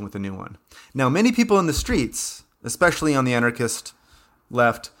constitution with a new one. Now, many people in the streets, especially on the anarchist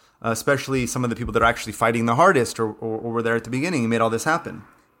left, especially some of the people that are actually fighting the hardest or were there at the beginning and made all this happen,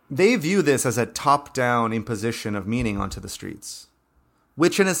 they view this as a top-down imposition of meaning onto the streets,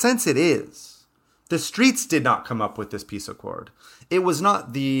 which in a sense it is. The streets did not come up with this peace accord. It was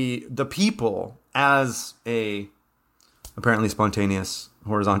not the people as a apparently spontaneous,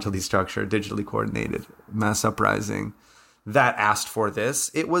 horizontally structured, digitally coordinated mass uprising that asked for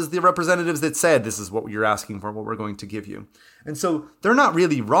this. It was the representatives that said, this is what you're asking for, what we're going to give you. And so they're not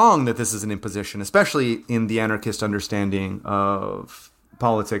really wrong that this is an imposition, especially in the anarchist understanding of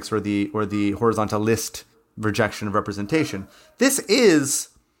politics or the horizontalist rejection of representation. This is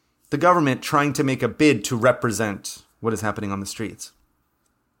the government trying to make a bid to represent what is happening on the streets.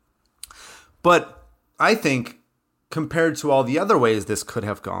 But I think compared to all the other ways this could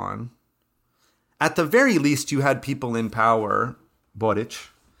have gone, at the very least, you had people in power, Boric,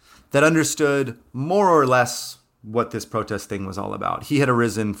 that understood more or less what this protest thing was all about. He had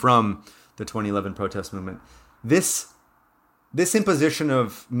arisen from the 2011 protest movement. This imposition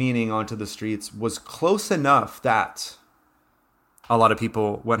of meaning onto the streets was close enough that a lot of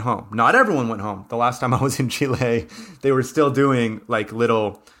people went home. Not everyone went home. The last time I was in Chile, they were still doing like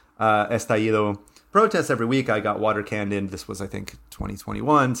little estallido protests every week. I got water canned in. This was, I think,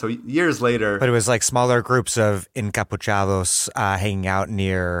 2021. So years later. But it was like smaller groups of encapuchados hanging out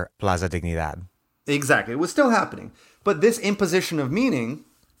near Plaza Dignidad. Exactly. It was still happening. But this imposition of meaning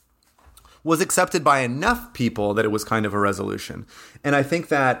was accepted by enough people that it was kind of a resolution. And I think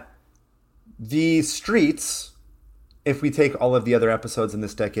that the streets, if we take all of the other episodes in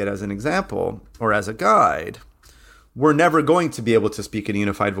this decade as an example or as a guide, we're never going to be able to speak in a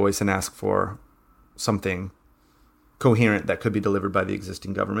unified voice and ask for something coherent that could be delivered by the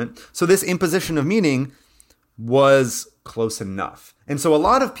existing government. So this imposition of meaning was close enough. And so a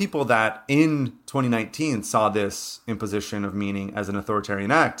lot of people that in 2019 saw this imposition of meaning as an authoritarian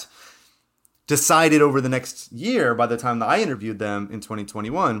act decided over the next year, by the time that I interviewed them in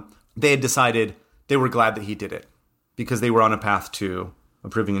 2021, they had decided they were glad that he did it because they were on a path to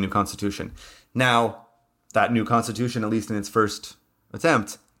approving a new constitution. Now, that new constitution, at least in its first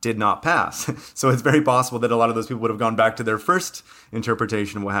attempt, did not pass. So it's very possible that a lot of those people would have gone back to their first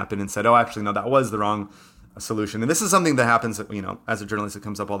interpretation of what happened and said, oh, actually, no, that was the wrong solution. And this is something that happens, as a journalist, it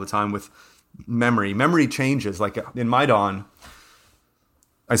comes up all the time with memory. Memory changes. Like in Maidan,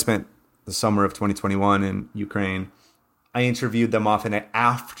 I spent the summer of 2021 in Ukraine. I interviewed them often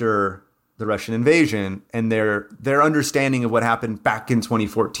after the Russian invasion, and their understanding of what happened back in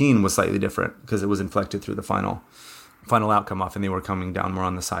 2014 was slightly different because it was inflected through the final outcome. Often they were coming down more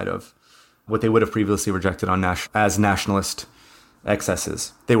on the side of what they would have previously rejected as nationalist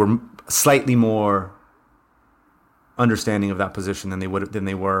excesses. They were slightly more understanding of that position than they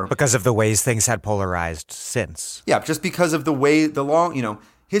were because of the ways things had polarized since. Yeah, just because of the way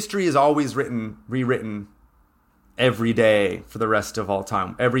history is always rewritten every day for the rest of all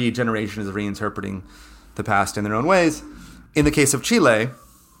time. Every generation is reinterpreting the past in their own ways. In the case of Chile,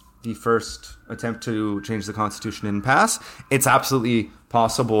 the first attempt to change the constitution didn't pass. It's absolutely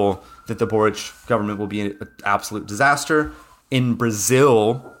possible that the Boric government will be an absolute disaster. In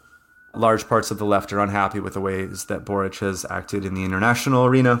Brazil, large parts of the left are unhappy with the ways that Boric has acted in the international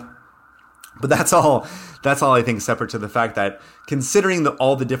arena. But that's all I think, separate to the fact that considering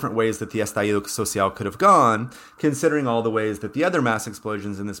all the different ways that the estallido social could have gone, considering all the ways that the other mass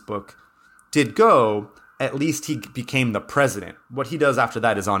explosions in this book did go, at least he became the president. What he does after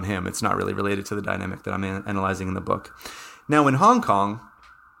that is on him. It's not really related to the dynamic that I'm analyzing in the book. Now in Hong Kong,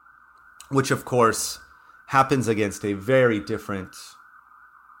 which of course happens against a very different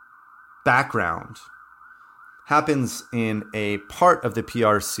background, happens in a part of the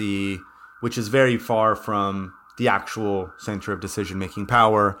PRC which is very far from the actual center of decision-making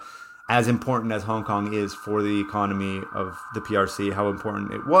power. As important as Hong Kong is for the economy of the PRC, how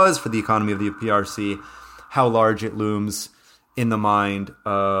important it was for the economy of the PRC, how large it looms in the mind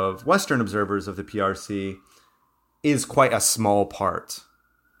of Western observers of the PRC, is quite a small part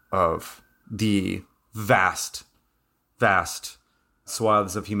of the vast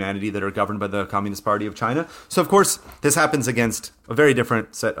swaths of humanity that are governed by the Communist Party of China. So, of course, this happens against a very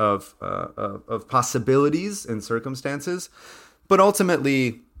different set of possibilities and circumstances. But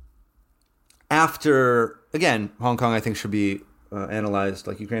ultimately, after, again, Hong Kong, I think, should be analyzed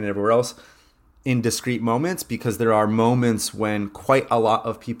like Ukraine and everywhere else in discrete moments, because there are moments when quite a lot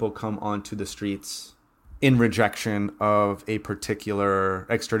of people come onto the streets in rejection of a particular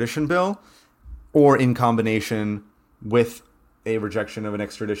extradition bill, or in combination with a rejection of an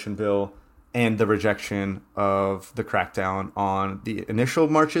extradition bill and the rejection of the crackdown on the initial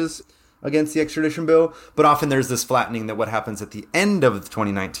marches against the extradition bill. But often there's this flattening that what happens at the end of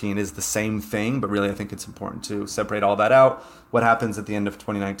 2019 is the same thing. But really, I think it's important to separate all that out. What happens at the end of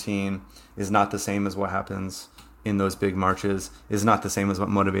 2019 is not the same as what happens in those big marches, is not the same as what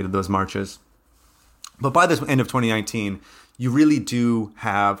motivated those marches. But by the end of 2019, you really do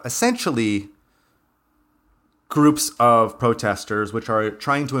have essentially groups of protesters which are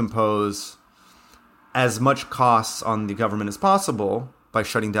trying to impose as much costs on the government as possible by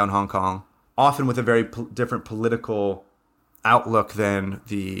shutting down Hong Kong, often with a very different political outlook than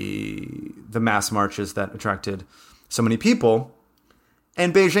the mass marches that attracted so many people.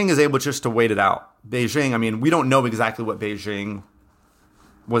 And Beijing is able just to wait it out. Beijing, I mean, we don't know exactly what Beijing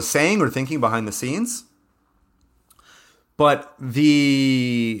was saying or thinking behind the scenes, but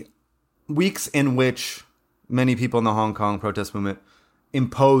weeks in which many people in the Hong Kong protest movement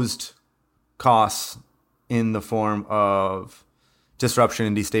imposed costs in the form of disruption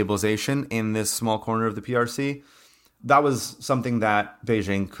and destabilization in this small corner of the PRC. That was something that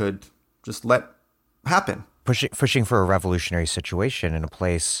Beijing could just let happen. Pushing for a revolutionary situation in a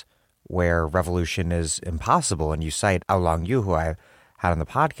place where revolution is impossible. And you cite Aolang Yu, who I had on the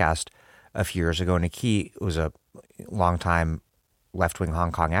podcast a few years ago, and he was a longtime left-wing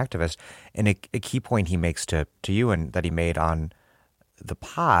Hong Kong activist. And a key point he makes to you and that he made on the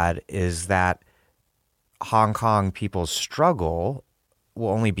pod is that Hong Kong people's struggle will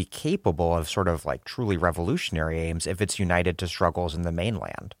only be capable of sort of like truly revolutionary aims if it's united to struggles in the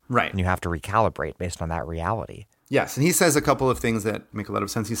mainland. Right. And you have to recalibrate based on that reality. Yes. And he says a couple of things that make a lot of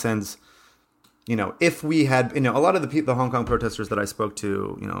sense. He says, if we had, a lot of the Hong Kong protesters that I spoke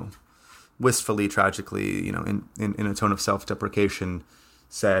to, wistfully, tragically, in a tone of self-deprecation,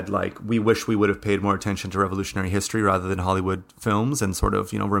 said, like, we wish we would have paid more attention to revolutionary history rather than Hollywood films and sort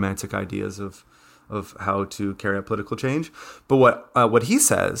of, romantic ideas of how to carry out political change. But what he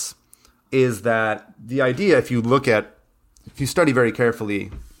says is that the idea, if you study very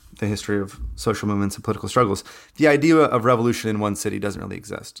carefully the history of social movements and political struggles, the idea of revolution in one city doesn't really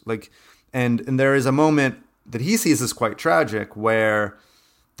exist. And there is a moment that he sees as quite tragic where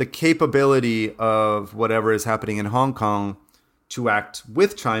the capability of whatever is happening in Hong Kong to act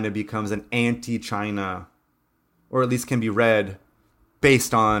with China becomes an anti-China, or at least can be read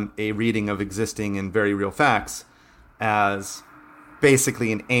based on a reading of existing and very real facts as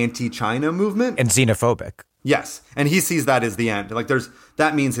basically an anti-China movement. And xenophobic. Yes. And he sees that as the end.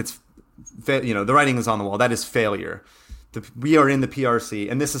 That means it's, the writing is on the wall. That is failure. We are in the PRC,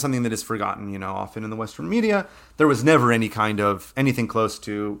 and this is something that is forgotten, often in the Western media. There was never any kind of anything close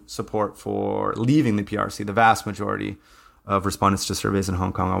to support for leaving the PRC. The vast majority of respondents to surveys in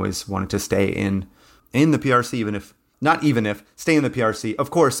Hong Kong always wanted to stay in the PRC, stay in the PRC,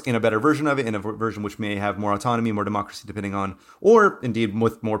 of course, in a better version of it, in a version which may have more autonomy, more democracy, depending on, or indeed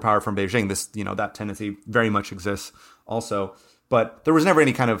with more power from Beijing. This, that tendency very much exists also. But there was never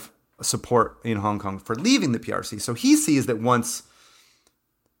any kind of support in Hong Kong for leaving the PRC. So he sees that once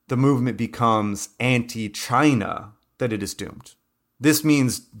the movement becomes anti-China, that it is doomed. This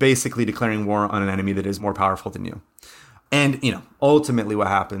means basically declaring war on an enemy that is more powerful than you. And, ultimately what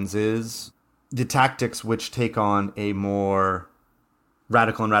happens is the tactics which take on a more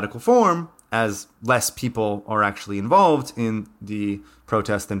radical form as less people are actually involved in the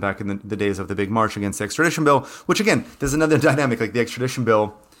protest than back in the days of the big march against the extradition bill, which again, there's another dynamic, like the extradition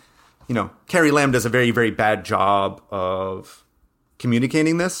bill. Carrie Lam does a very, very bad job of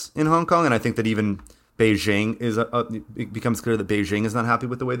communicating this in Hong Kong. And I think that even Beijing it becomes clear that Beijing is not happy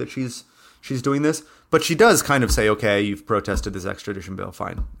with the way that she's doing this. But she does kind of say, okay, you've protested this extradition bill.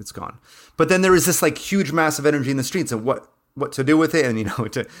 Fine, it's gone. But then there is this like huge massive energy in the streets of what to do with it.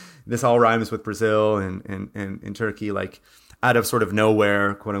 And, this all rhymes with Brazil and Turkey, like out of sort of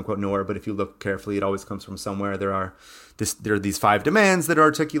nowhere, quote unquote nowhere. But if you look carefully, it always comes from somewhere. There are these 5 demands that are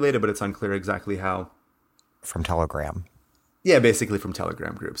articulated, but it's unclear exactly how. From Telegram. Yeah, basically from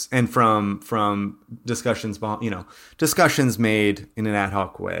Telegram groups and from discussions, discussions made in an ad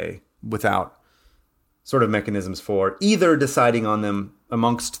hoc way without sort of mechanisms for either deciding on them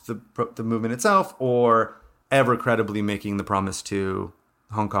amongst the movement itself or ever credibly making the promise to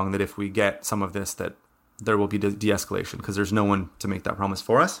Hong Kong that if we get some of this, that there will be de-escalation, because there's no one to make that promise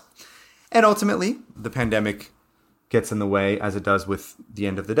for us. And ultimately, the pandemic gets in the way, as it does with the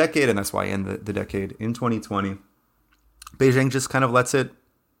end of the decade, and that's why in the decade in 2020, Beijing just kind of lets it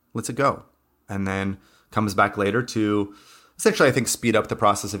go, and then comes back later to essentially, I think, speed up the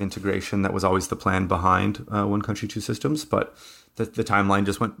process of integration that was always the plan behind one country, two systems. But the timeline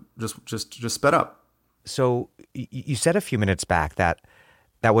just sped up. So you said a few minutes back that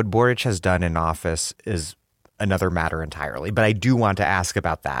what Boric has done in office is another matter entirely. But I do want to ask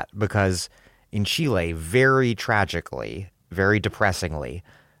about that because in Chile, very tragically, very depressingly,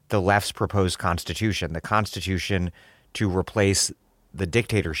 the left's proposed constitution, the constitution to replace the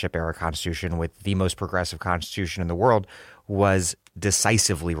dictatorship-era constitution with the most progressive constitution in the world, was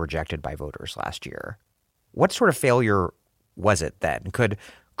decisively rejected by voters last year. What sort of failure was it then? Could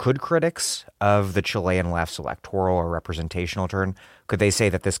critics of the Chilean left's electoral or representational turn, could they say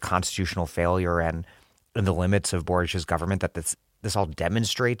that this constitutional failure and the limits of Boric's government, that this all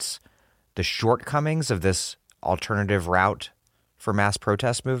demonstrates the shortcomings of this alternative route for mass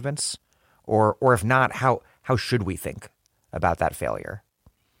protest movements? Or if not, how should we think about that failure?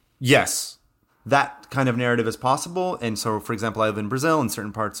 Yes, that kind of narrative is possible. And so, for example, I live in Brazil, and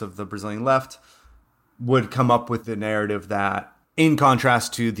certain parts of the Brazilian left would come up with the narrative that in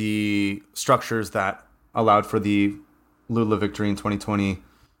contrast to the structures that allowed for the Lula victory in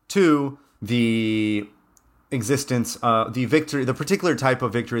 2022, the existence, the particular type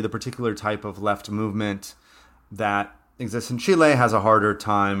of victory, the particular type of left movement that exists in Chile has a harder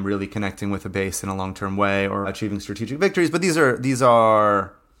time really connecting with a base in a long-term way or achieving strategic victories. But these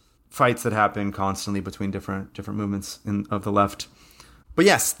are fights that happen constantly between different movements of the left. But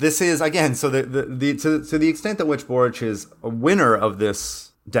yes, this is, again, so to the extent that which Boric is a winner of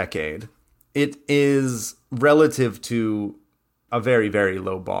this decade, it is relative to a very, very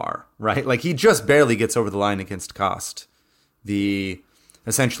low bar, right? Like, he just barely gets over the line against Kast, the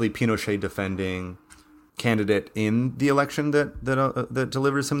essentially Pinochet-defending candidate in the election that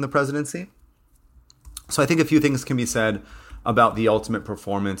delivers him the presidency. So I think a few things can be said about the ultimate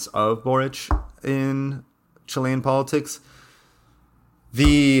performance of Boric in Chilean politics.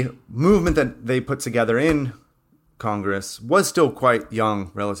 The movement that they put together in Congress was still quite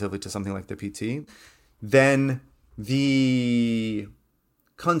young relatively to something like the PT. Then the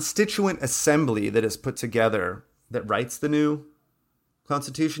constituent assembly that is put together that writes the new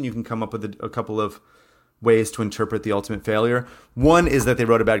constitution, you can come up with a couple of ways to interpret the ultimate failure. One is that they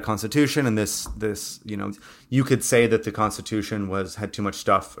wrote a bad constitution, and this you could say that the constitution had too much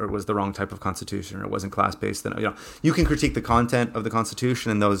stuff, or was the wrong type of constitution, or it wasn't class-based. Then you can critique the content of the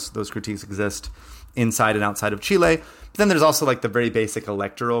constitution, and those critiques exist inside and outside of Chile. But then there's also like the very basic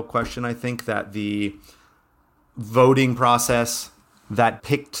electoral question. I think that the voting process that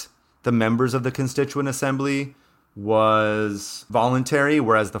picked the members of the constituent assembly was voluntary,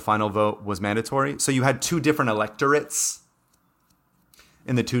 whereas the final vote was mandatory. So you had two different electorates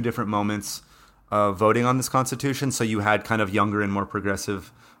in the two different moments of voting on this constitution. So you had kind of younger and more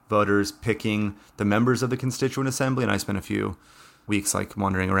progressive voters picking the members of the constituent assembly. And I spent a few weeks like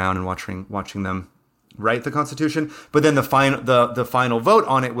wandering around and watching them write the constitution. But then the final vote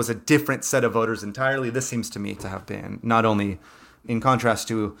on it was a different set of voters entirely. This seems to me to have been not only in contrast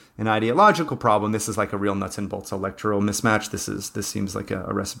to an ideological problem, this is like a real nuts and bolts electoral mismatch. This seems like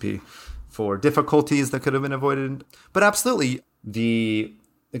a recipe for difficulties that could have been avoided. But absolutely, the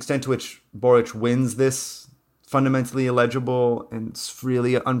extent to which Boric wins this fundamentally illegible and it's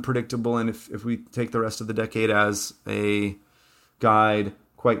really unpredictable, and if we take the rest of the decade as a guide,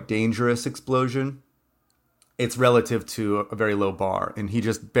 quite dangerous explosion, it's relative to a very low bar, and he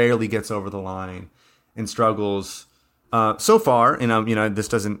just barely gets over the line and struggles so far, and this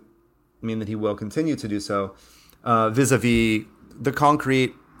doesn't mean that he will continue to do so, vis-a-vis the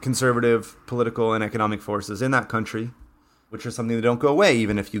concrete conservative political and economic forces in that country, which are something that don't go away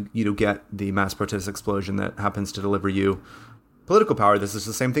even if you get the mass protest explosion that happens to deliver you political power. This is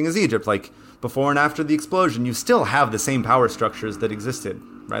the same thing as Egypt. Like, before and after the explosion, you still have the same power structures that existed,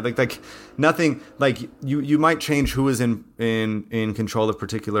 right? Like nothing. Like you might change who is in control of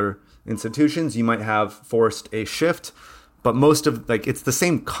particular institutions. You might have forced a shift, but most of it's the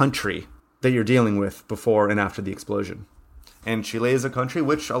same country that you're dealing with before and after the explosion. And Chile is a country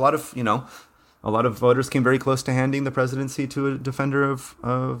which a lot of voters came very close to handing the presidency to a defender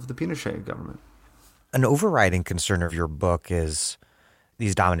of the Pinochet government. An overriding concern of your book is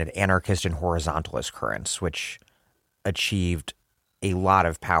these dominant anarchist and horizontalist currents, which achieved a lot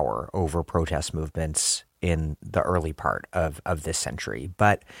of power over protest movements in the early part of this century.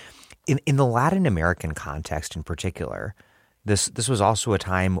 But in the Latin American context in particular, this was also a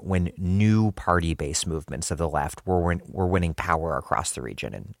time when new party-based movements of the left were winning power across the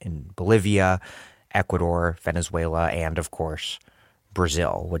region in Bolivia, Ecuador, Venezuela, and, of course,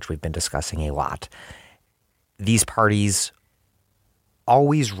 Brazil, which we've been discussing a lot. These parties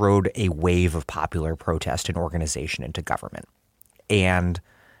always rode a wave of popular protest and organization into government, and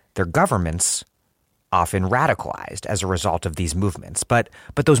their governments often radicalized as a result of these movements. But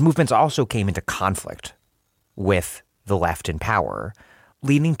those movements also came into conflict with the left in power,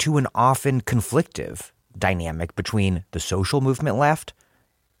 leading to an often conflictive dynamic between the social movement left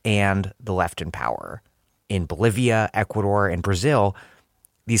and the left in power. In Bolivia, Ecuador, and Brazil,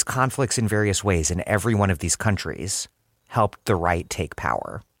 these conflicts in various ways in every one of these countries helped the right take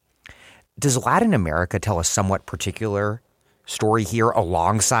power. Does Latin America tell a somewhat particular story here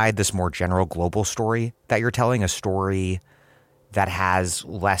alongside this more general global story that you're telling, a story that has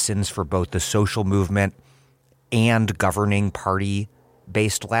lessons for both the social movement and governing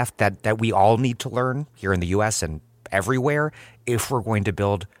party-based left that we all need to learn here in the U.S. and everywhere if we're going to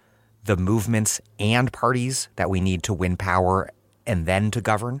build the movements and parties that we need to win power and then to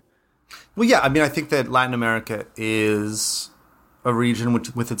govern? Well, yeah, I mean, I think that Latin America is a region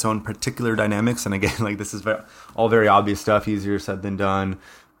with its own particular dynamics. And again, this is all very obvious stuff, easier said than done.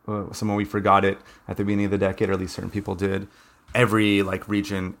 Somehow we forgot it at the beginning of the decade, or at least certain people did. every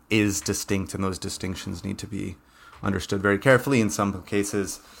region is distinct, and those distinctions need to be understood very carefully. In some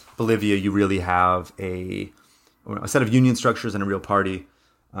cases, Bolivia, you really have a set of union structures and a real party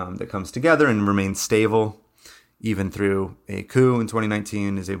that comes together and remains stable even through a coup in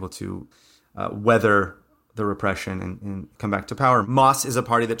 2019, is able to weather the repression and come back to power. MAS is a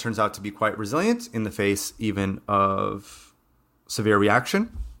party that turns out to be quite resilient in the face even of severe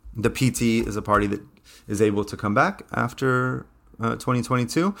reaction. The PT is a party that is able to come back after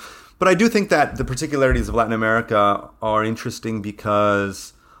 2022. But I do think that the particularities of Latin America are interesting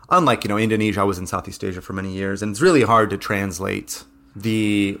because, unlike, Indonesia, I was in Southeast Asia for many years, and it's really hard to translate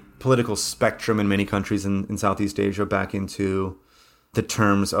the political spectrum in many countries in Southeast Asia back into the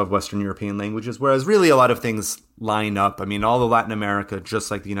terms of Western European languages, whereas really a lot of things line up. I mean, all of Latin America,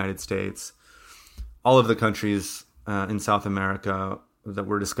 just like the United States, all of the countries in South America that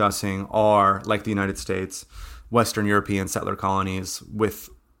we're discussing are, like the United States, Western European settler colonies with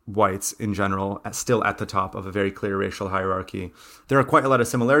whites in general still at the top of a very clear racial hierarchy. There are quite a lot of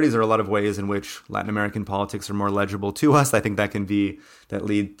similarities. There are a lot of ways in which Latin American politics are more legible to us. I think that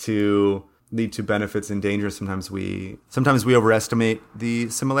lead to benefits and dangers. Sometimes we overestimate the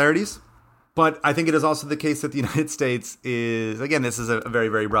similarities. But I think it is also the case that the United States is, again, this is a very,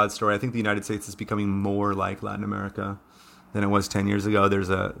 very broad story. I think the United States is becoming more like Latin America than it was 10 years ago. There's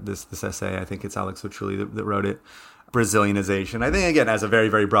this essay, I think it's Alex Huchuli that wrote it, Brazilianization. I think, again, as a very,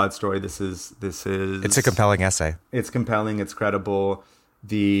 very broad story, this is it's a compelling essay. It's compelling, it's credible.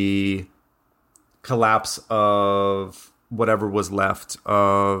 The collapse of whatever was left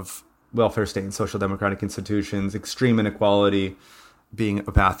of welfare state and social democratic institutions, extreme inequality being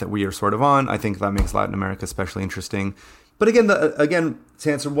a path that we are sort of on. I think that makes Latin America especially interesting. But again, to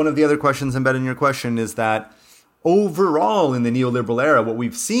answer one of the other questions embedded in your question is that overall in the neoliberal era, what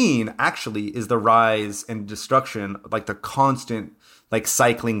we've seen actually is the rise and destruction, the constant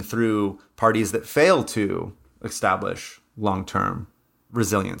cycling through parties that fail to establish long-term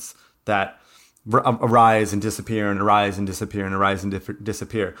resilience, that arise and disappear and arise and disappear and arise and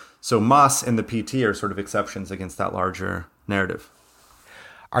disappear. So MAS and the PT are sort of exceptions against that larger narrative.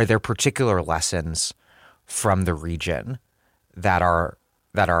 Are there particular lessons from the region that are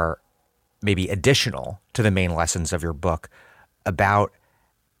maybe additional to the main lessons of your book about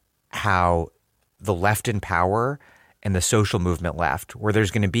how the left in power and the social movement left, where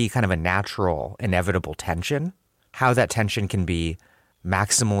there's going to be kind of a natural, inevitable tension, how that tension can be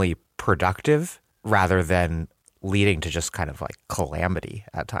maximally productive rather than leading to just kind of calamity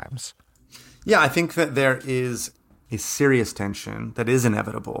at times? Yeah, I think that there is a serious tension that is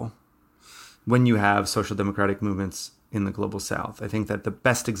inevitable when you have social democratic movements in the global south. I think that the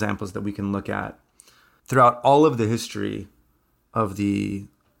best examples that we can look at throughout all of the history of the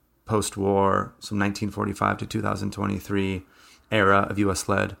post-war, so 1945 to 2023 era of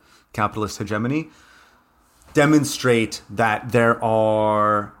U.S.-led capitalist hegemony, demonstrate that there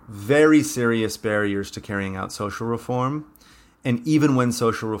are very serious barriers to carrying out social reform. And even when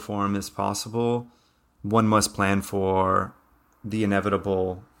social reform is possible, one must plan for the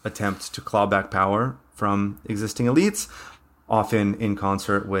inevitable attempt to claw back power from existing elites, often in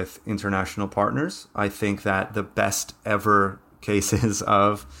concert with international partners. I think that the best ever cases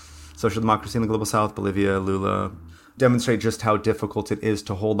of social democracy in the global south, Bolivia, Lula, demonstrate just how difficult it is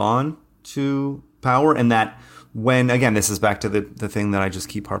to hold on to power. And that when, again, this is back to the thing that I just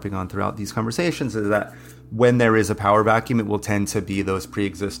keep harping on throughout these conversations, is that when there is a power vacuum, it will tend to be those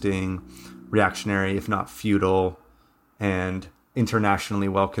pre-existing reactionary, if not feudal, and internationally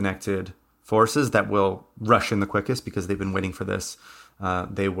well-connected forces that will rush in the quickest because they've been waiting for this.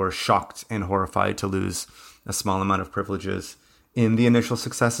 They were shocked and horrified to lose a small amount of privileges in the initial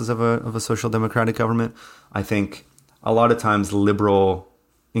successes of a social democratic government. I think a lot of times liberal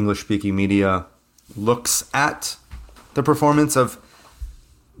English-speaking media looks at the performance of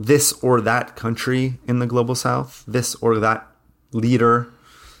this or that country in the global south, this or that leader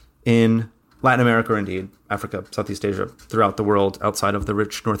in Latin America, or indeed Africa, Southeast Asia, throughout the world outside of the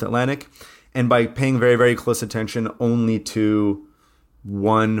rich North Atlantic. And by paying very, very close attention only to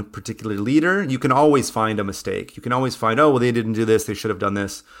one particular leader, you can always find a mistake. You can always find, oh, well, they didn't do this, they should have done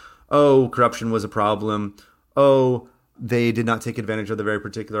this. Oh, corruption was a problem. Oh, they did not take advantage of the very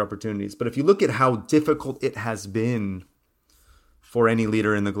particular opportunities. But if you look at how difficult it has been for any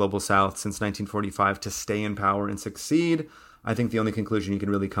leader in the global south since 1945 to stay in power and succeed, I think the only conclusion you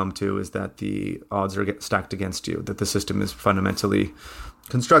can really come to is that the odds are stacked against you, that the system is fundamentally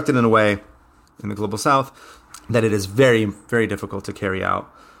constructed in a way in the global south that it is very, very difficult to carry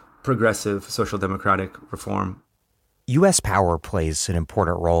out progressive social democratic reform. U.S. power plays an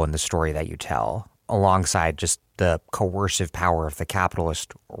important role in the story that you tell, alongside just the coercive power of the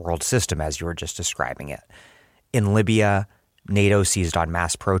capitalist world system, as you were just describing it. In Libya, NATO seized on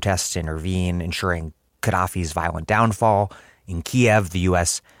mass protests to intervene, ensuring Gaddafi's violent downfall. In Kiev, the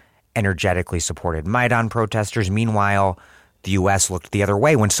U.S. energetically supported Maidan protesters. Meanwhile, the U.S. looked the other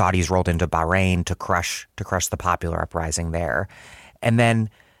way when Saudis rolled into Bahrain to crush the popular uprising there. And then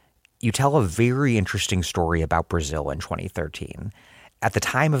you tell a very interesting story about Brazil in 2013. At the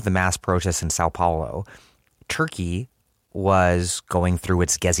time of the mass protests in Sao Paulo, Turkey was going through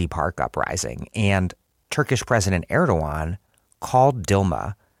its Gezi Park uprising, and Turkish President Erdogan called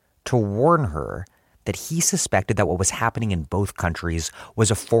Dilma to warn her that he suspected that what was happening in both countries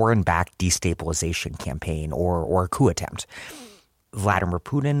was a foreign-backed destabilization campaign or a coup attempt. Vladimir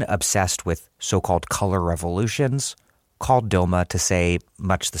Putin, obsessed with so-called color revolutions, called Dilma to say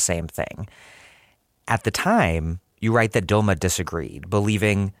much the same thing. At the time, you write that Dilma disagreed,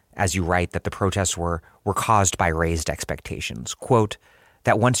 believing, as you write, that the protests were caused by raised expectations. Quote,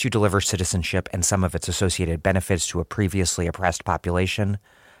 that once you deliver citizenship and some of its associated benefits to a previously oppressed population,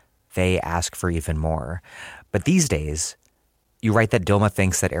 they ask for even more. But these days, you write that Dilma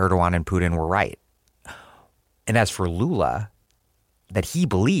thinks that Erdogan and Putin were right. And as for Lula, that he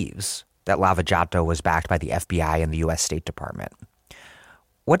believes that Lava Jato was backed by the FBI and the U.S. State Department.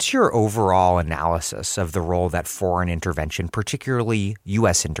 What's your overall analysis of the role that foreign intervention, particularly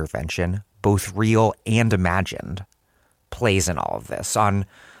U.S. intervention, both real and imagined, plays in all of this? On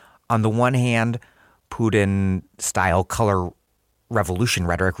the one hand, Putin-style color revolution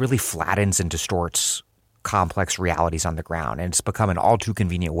rhetoric really flattens and distorts complex realities on the ground, and it's become an all too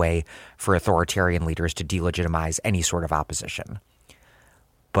convenient way for authoritarian leaders to delegitimize any sort of opposition.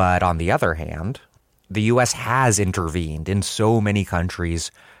 But on the other hand, the U.S. has intervened in so many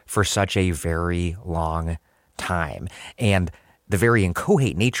countries for such a very long time. And the very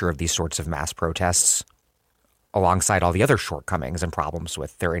inchoate nature of these sorts of mass protests, alongside all the other shortcomings and problems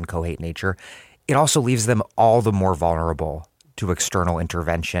with their inchoate nature, it also leaves them all the more vulnerable to external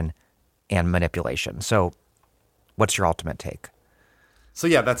intervention and manipulation. So what's your ultimate take? So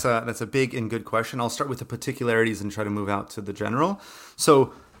yeah, that's a big and good question. I'll start with the particularities and try to move out to the general.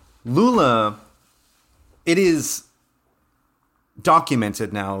 So Lula, it is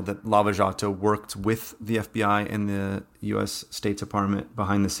documented now that Lava Jato worked with the FBI and the U.S. State Department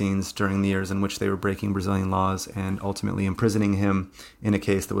behind the scenes during the years in which they were breaking Brazilian laws and ultimately imprisoning him in a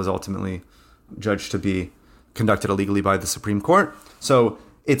case that was ultimately judged to be conducted illegally by the Supreme Court. So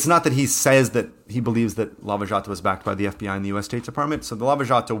it's not that he says that he believes that Lava Jato was backed by the FBI and the U.S. State Department. So the Lava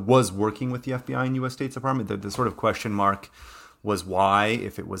Jato was working with the FBI and U.S. State Department. The sort of question mark was why,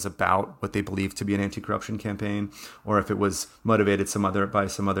 if it was about what they believed to be an anti-corruption campaign, or if it was motivated by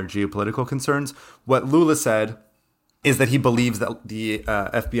some other geopolitical concerns. What Lula said is that he believes that the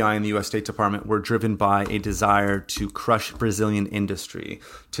FBI and the U.S. State Department were driven by a desire to crush Brazilian industry,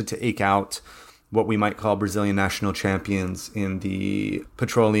 to take out what we might call Brazilian national champions in the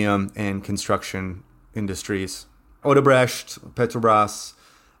petroleum and construction industries. Odebrecht, Petrobras,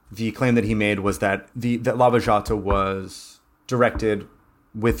 the claim that he made was that that Lava Jato was directed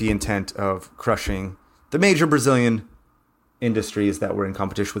with the intent of crushing the major Brazilian industries that were in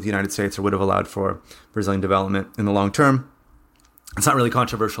competition with the United States or would have allowed for Brazilian development in the long term. It's not really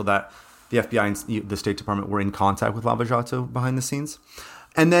controversial that the FBI and the State Department were in contact with Lava Jato behind the scenes.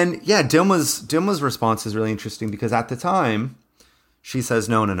 And then, yeah, Dilma's response is really interesting because at the time, she says,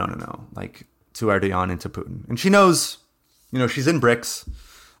 no, like to Erdogan and to Putin. And she knows, she's in BRICS.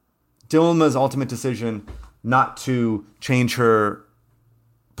 Dilma's ultimate decision not to change her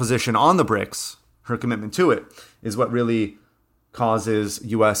position on the BRICS, her commitment to it, is what really causes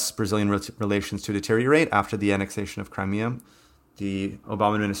U.S.-Brazilian relations to deteriorate after the annexation of Crimea. The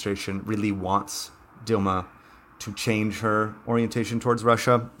Obama administration really wants Dilma to change her orientation towards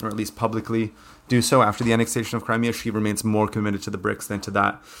Russia, or at least publicly do so after the annexation of Crimea. She remains more committed to the BRICS than to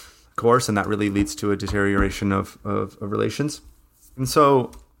that course, and that really leads to a deterioration of relations. And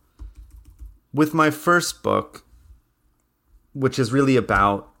so with my first book, which is really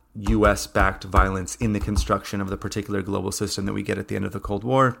about U.S.-backed violence in the construction of the particular global system that we get at the end of the Cold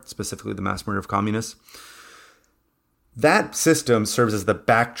War, specifically the mass murder of communists, that system serves as the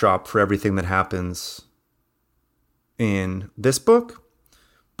backdrop for everything that happens in this book.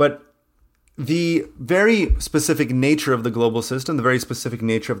 But the very specific nature of the global system, the very specific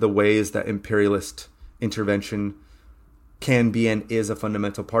nature of the ways that imperialist intervention can be and is a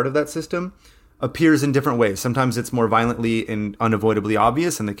fundamental part of that system, appears in different ways. Sometimes it's more violently and unavoidably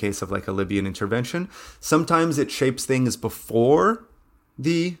obvious in the case of like a Libyan intervention. Sometimes it shapes things before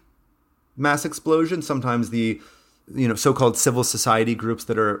the mass explosion. Sometimes the so-called civil society groups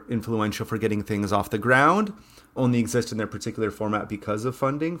that are influential for getting things off the ground only exist in their particular format because of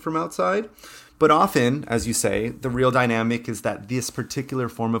funding from outside. But often, as you say, the real dynamic is that this particular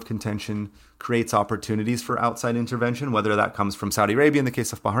form of contention creates opportunities for outside intervention, whether that comes from Saudi Arabia in the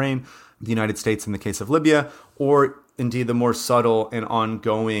case of Bahrain, the United States in the case of Libya, or indeed the more subtle and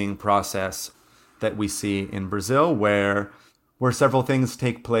ongoing process that we see in Brazil, where several things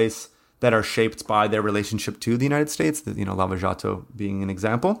take place that are shaped by their relationship to the United States, Lava Jato being an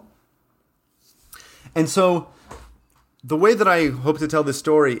example. And so the way that I hope to tell this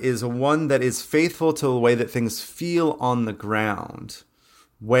story is one that is faithful to the way that things feel on the ground,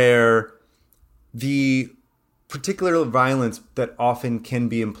 where the particular violence that often can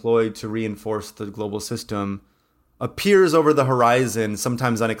be employed to reinforce the global system appears over the horizon,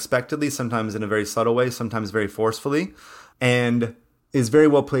 sometimes unexpectedly, sometimes in a very subtle way, sometimes very forcefully, and is very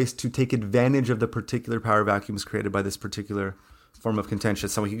well placed to take advantage of the particular power vacuums created by this particular form of contention.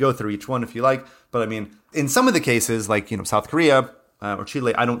 So we could go through each one if you like. But I mean, in some of the cases, like South Korea or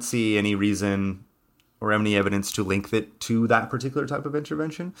Chile, I don't see any reason or any evidence to link it to that particular type of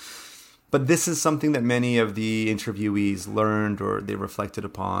intervention. But this is something that many of the interviewees learned or they reflected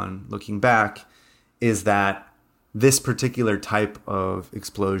upon looking back, is that this particular type of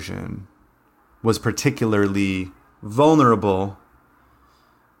explosion was particularly vulnerable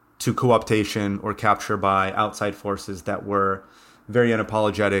to co-optation or capture by outside forces that were very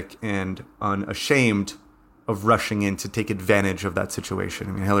unapologetic and unashamed of rushing in to take advantage of that situation.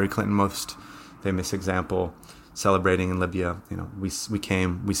 I mean, Hillary Clinton, most famous example, celebrating in Libya. We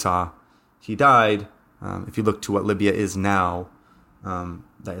came, we saw, he died. If you look to what Libya is now,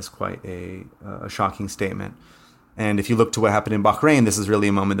 that is quite a shocking statement. And if you look to what happened in Bahrain, this is really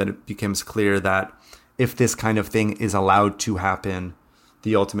a moment that it becomes clear that if this kind of thing is allowed to happen,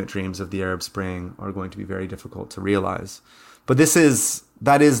 the ultimate dreams of the Arab Spring are going to be very difficult to realize. But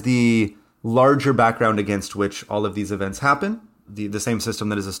that is the larger background against which all of these events happen, the same system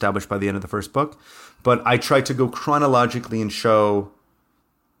that is established by the end of the first book. But I try to go chronologically and show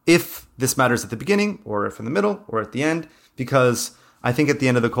if this matters at the beginning or if in the middle or at the end, because I think at the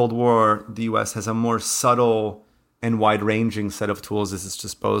end of the Cold War, the U.S. has a more subtle and wide-ranging set of tools at its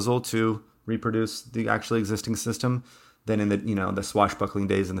disposal to reproduce the actually existing system than in the swashbuckling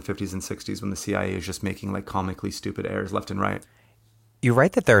days in the 50s and 60s when the CIA is just making like comically stupid errors left and right. You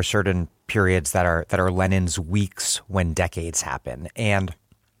write that there are certain periods that are Lenin's weeks when decades happen, and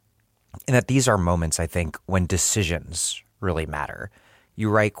that these are moments, I think, when decisions really matter. You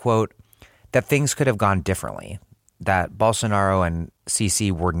write, quote, that things could have gone differently, that Bolsonaro and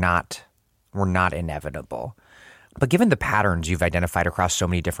Sisi were not inevitable. But given the patterns you've identified across so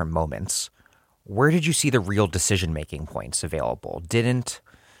many different moments, where did you see the real decision-making points available? Didn't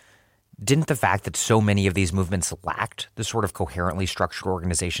the fact that so many of these movements lacked the sort of coherently structured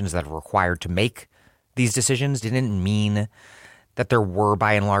organizations that are required to make these decisions didn't mean that there were,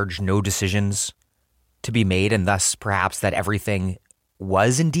 by and large, no decisions to be made, and thus perhaps that everything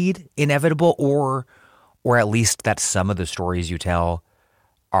was indeed inevitable, or at least that some of the stories you tell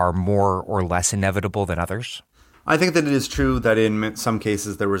are more or less inevitable than others? I think that it is true that in some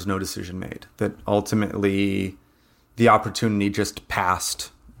cases there was no decision made, that ultimately the opportunity just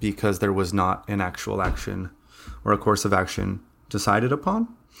passed because there was not an actual action or a course of action decided upon.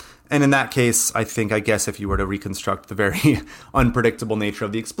 And in that case, I guess if you were to reconstruct the very unpredictable nature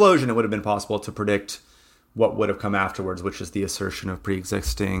of the explosion, it would have been possible to predict what would have come afterwards, which is the assertion of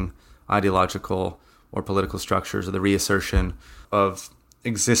pre-existing ideological or political structures, or the reassertion of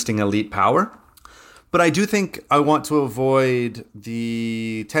existing elite power. But I do think I want to avoid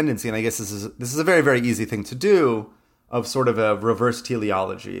the tendency, and I guess this is a very, very easy thing to do, of sort of a reverse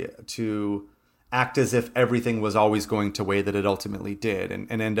teleology, to act as if everything was always going to way that it ultimately did, and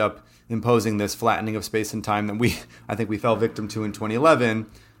end up imposing this flattening of space and time that I think we fell victim to in 2011,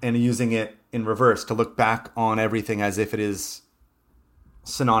 and using it in reverse to look back on everything as if it is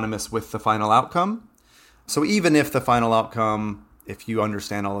synonymous with the final outcome. So even if the final outcome, if you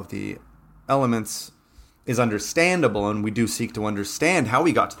understand all of the elements, is understandable, and we do seek to understand how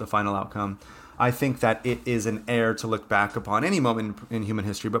we got to the final outcome, I think that it is an error to look back upon any moment in human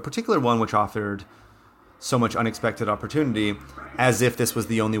history, but particularly one which offered so much unexpected opportunity, as if this was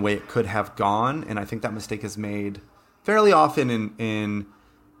the only way it could have gone. And I think that mistake is made fairly often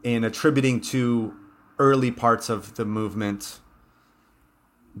in attributing to early parts of the movement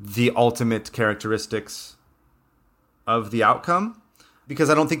the ultimate characteristics of the outcome. Because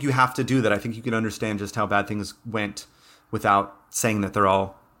I don't think you have to do that. I think you can understand just how bad things went without saying that they're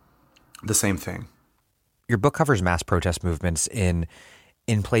all the same thing. Your book covers mass protest movements in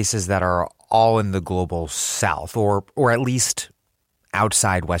places that are all in the global south, or at least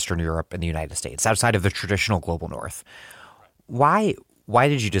outside Western Europe and the United States, outside of the traditional global North. Why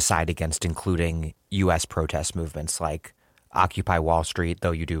did you decide against including U.S. protest movements like Occupy Wall Street,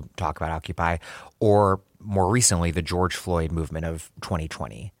 though you do talk about Occupy, or more recently, the George Floyd movement of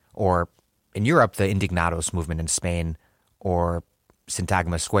 2020, or in Europe, the Indignados movement in Spain, or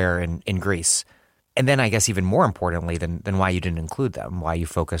Syntagma Square in Greece? And then I guess even more importantly than why you didn't include them, why you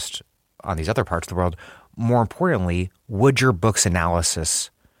focused on these other parts of the world, more importantly, would your book's analysis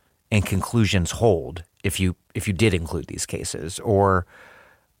and conclusions hold if you did include these cases? Or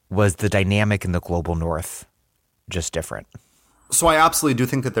was the dynamic in the global North just different? So I absolutely do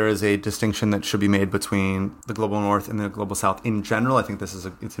think that there is a distinction that should be made between the global North and the global South in general. I think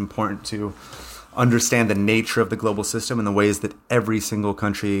it's important to understand the nature of the global system and the ways that every single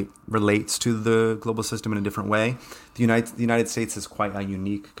country relates to the global system in a different way. The United States is quite a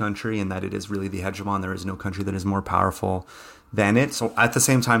unique country in that it is really the hegemon. There is no country that is more powerful than it. So at the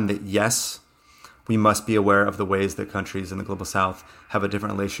same time that, yes, we must be aware of the ways that countries in the global South have a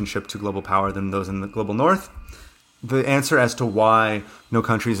different relationship to global power than those in the global North. The answer as to why no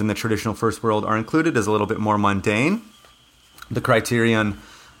countries in the traditional first world are included is a little bit more mundane. The criterion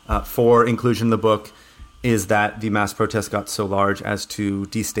for inclusion in the book is that the mass protests got so large as to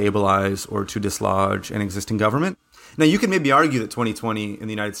destabilize or to dislodge an existing government. Now, you can maybe argue that 2020 in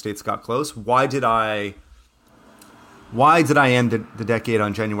the United States got close. Why did I end the decade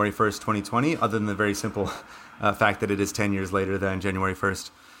on January 1st, 2020, other than the very simple fact that it is 10 years later than January 1st,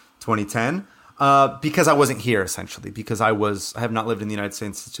 2010? Because I wasn't here, essentially, because I have not lived in the United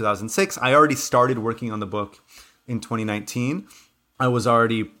States since 2006. I already started working on the book in 2019. I was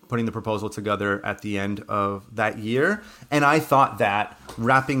already putting the proposal together at the end of that year. And I thought that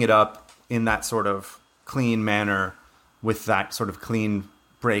wrapping it up in that sort of clean manner with that sort of clean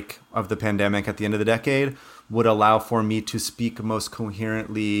break of the pandemic at the end of the decade would allow for me to speak most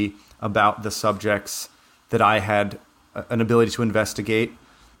coherently about the subjects that I had an ability to investigate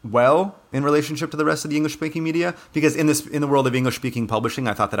well in relationship to the rest of the English-speaking media, because in the world of English-speaking publishing,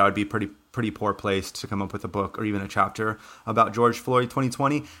 I thought that I would be pretty poor placed to come up with a book or even a chapter about George Floyd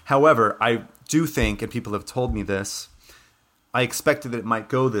 2020. However, I do think, and people have told me this, I expected that it might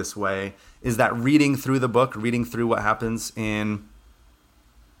go this way, is that reading through the book, reading through what happens in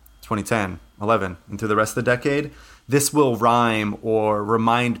 2010, 11, and through the rest of the decade, this will rhyme or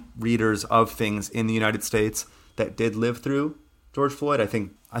remind readers of things in the United States that did live through George Floyd. I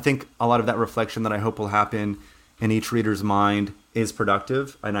think a lot of that reflection that I hope will happen in each reader's mind is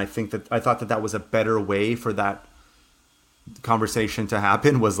productive. And I thought that was a better way for that conversation to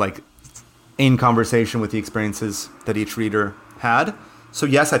happen, was like in conversation with the experiences that each reader had. So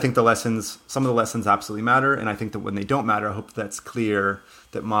yes, I think some of the lessons absolutely matter. And I think that when they don't matter, I hope that's clear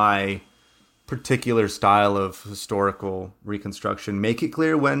that my particular style of historical reconstruction make it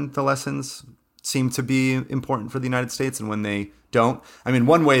clear when the lessons seem to be important for the United States and when they don't. I mean,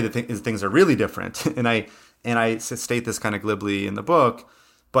 one way that things are really different, and I state this kind of glibly in the book,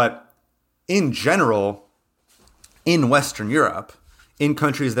 but in general, in Western Europe, in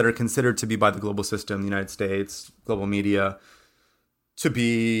countries that are considered to be by the global system, the United States, global media, to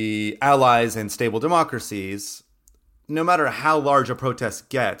be allies and stable democracies, no matter how large a protest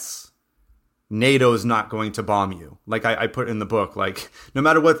gets, NATO's not going to bomb you. Like I put in the book, like no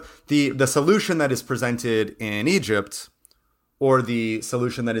matter what the solution that is presented in Egypt or the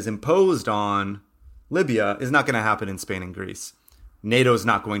solution that is imposed on Libya is not going to happen in Spain and Greece. NATO's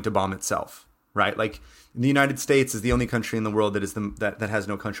not going to bomb itself, right? Like the United States is the only country in the world that has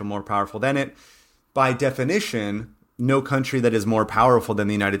no country more powerful than it. By definition, no country that is more powerful than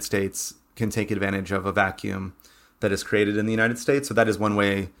the United States can take advantage of a vacuum that is created in the United States. So that is one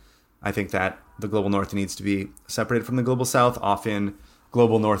way I think that the global North needs to be separated from the global South. Often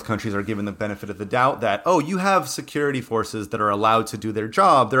global North countries are given the benefit of the doubt that, oh, you have security forces that are allowed to do their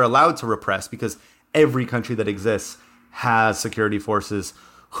job. They're allowed to repress because every country that exists has security forces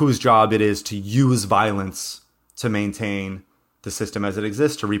whose job it is to use violence to maintain the system as it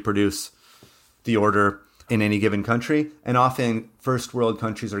exists, to reproduce the order in any given country. And often first world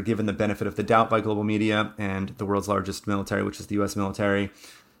countries are given the benefit of the doubt by global media and the world's largest military, which is the US military.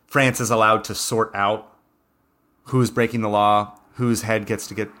 France is allowed to sort out who's breaking the law, whose head gets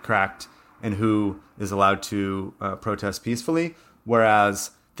to get cracked, and who is allowed to protest peacefully.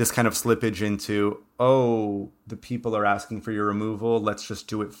 Whereas this kind of slippage into, oh, the people are asking for your removal, let's just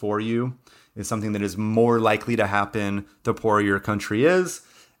do it for you, is something that is more likely to happen the poorer your country is,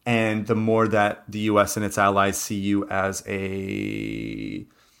 and the more that the US and its allies see you as a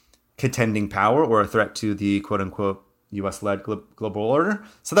contending power or a threat to the quote-unquote U.S.-led global order.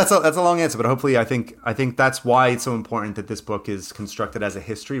 So that's a long answer, but hopefully I think that's why it's so important that this book is constructed as a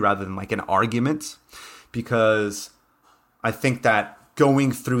history rather than like an argument, because I think that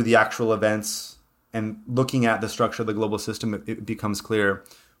going through the actual events and looking at the structure of the global system, it becomes clear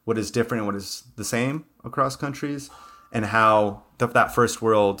what is different and what is the same across countries, and how that first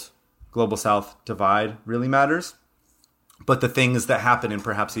world global south divide really matters. But the things that happen in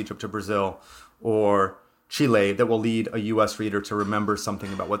perhaps Egypt or Brazil or Chile that will lead a U.S. reader to remember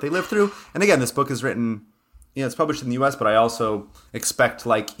something about what they lived through. And again, this book is written, it's published in the U.S., but I also expect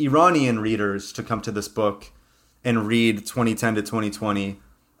like Iranian readers to come to this book and read 2010 to 2020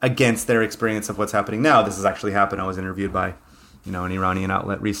 against their experience of what's happening now. This has actually happened. I was interviewed by, an Iranian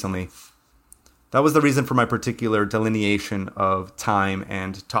outlet recently. That was the reason for my particular delineation of time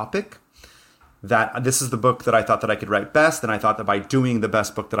and topic. That this is the book that I thought that I could write best, and I thought that by doing the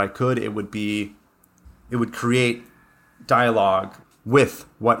best book that I could, it would create dialogue with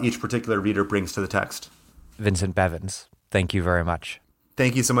what each particular reader brings to the text. Vincent Bevins, thank you very much.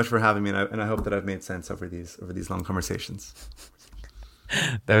 Thank you so much for having me, and I hope that I've made sense over these long conversations.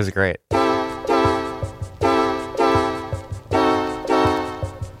 That was great.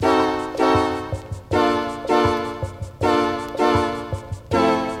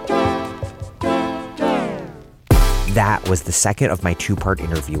 That was the second of my two-part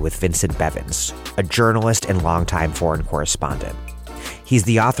interview with Vincent Bevins, a journalist and longtime foreign correspondent. He's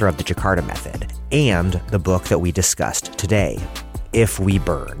the author of The Jakarta Method and the book that we discussed today, If We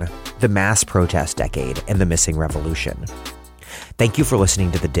Burn, The Mass Protest Decade and the Missing Revolution. Thank you for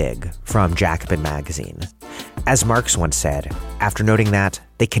listening to The Dig from Jacobin Magazine. As Marx once said, after noting that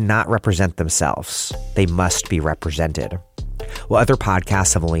they cannot represent themselves, they must be represented. While other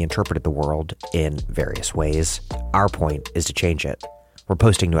podcasts have only interpreted the world in various ways, our point is to change it. We're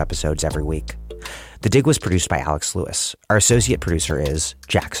posting new episodes every week. The Dig was produced by Alex Lewis. Our associate producer is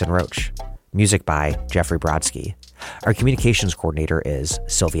Jackson Roach. Music by Jeffrey Brodsky. Our communications coordinator is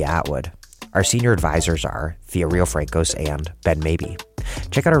Sylvia Atwood. Our senior advisors are Thea Riofrancos and Ben Mabey.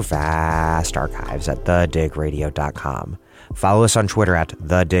 Check out our vast archives at thedigradio.com. Follow us on Twitter at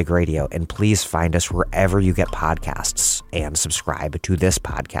thedigradio, and please find us wherever you get podcasts and subscribe to this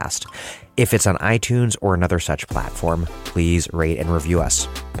podcast. If it's on iTunes or another such platform, please rate and review us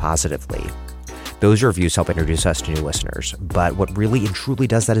positively. Those reviews help introduce us to new listeners, but what really and truly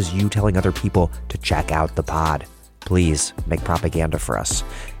does that is you telling other people to check out the pod. Please make propaganda for us.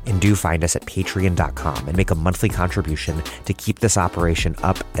 And do find us at patreon.com and make a monthly contribution to keep this operation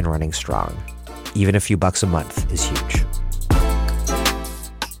up and running strong. Even a few bucks a month is huge.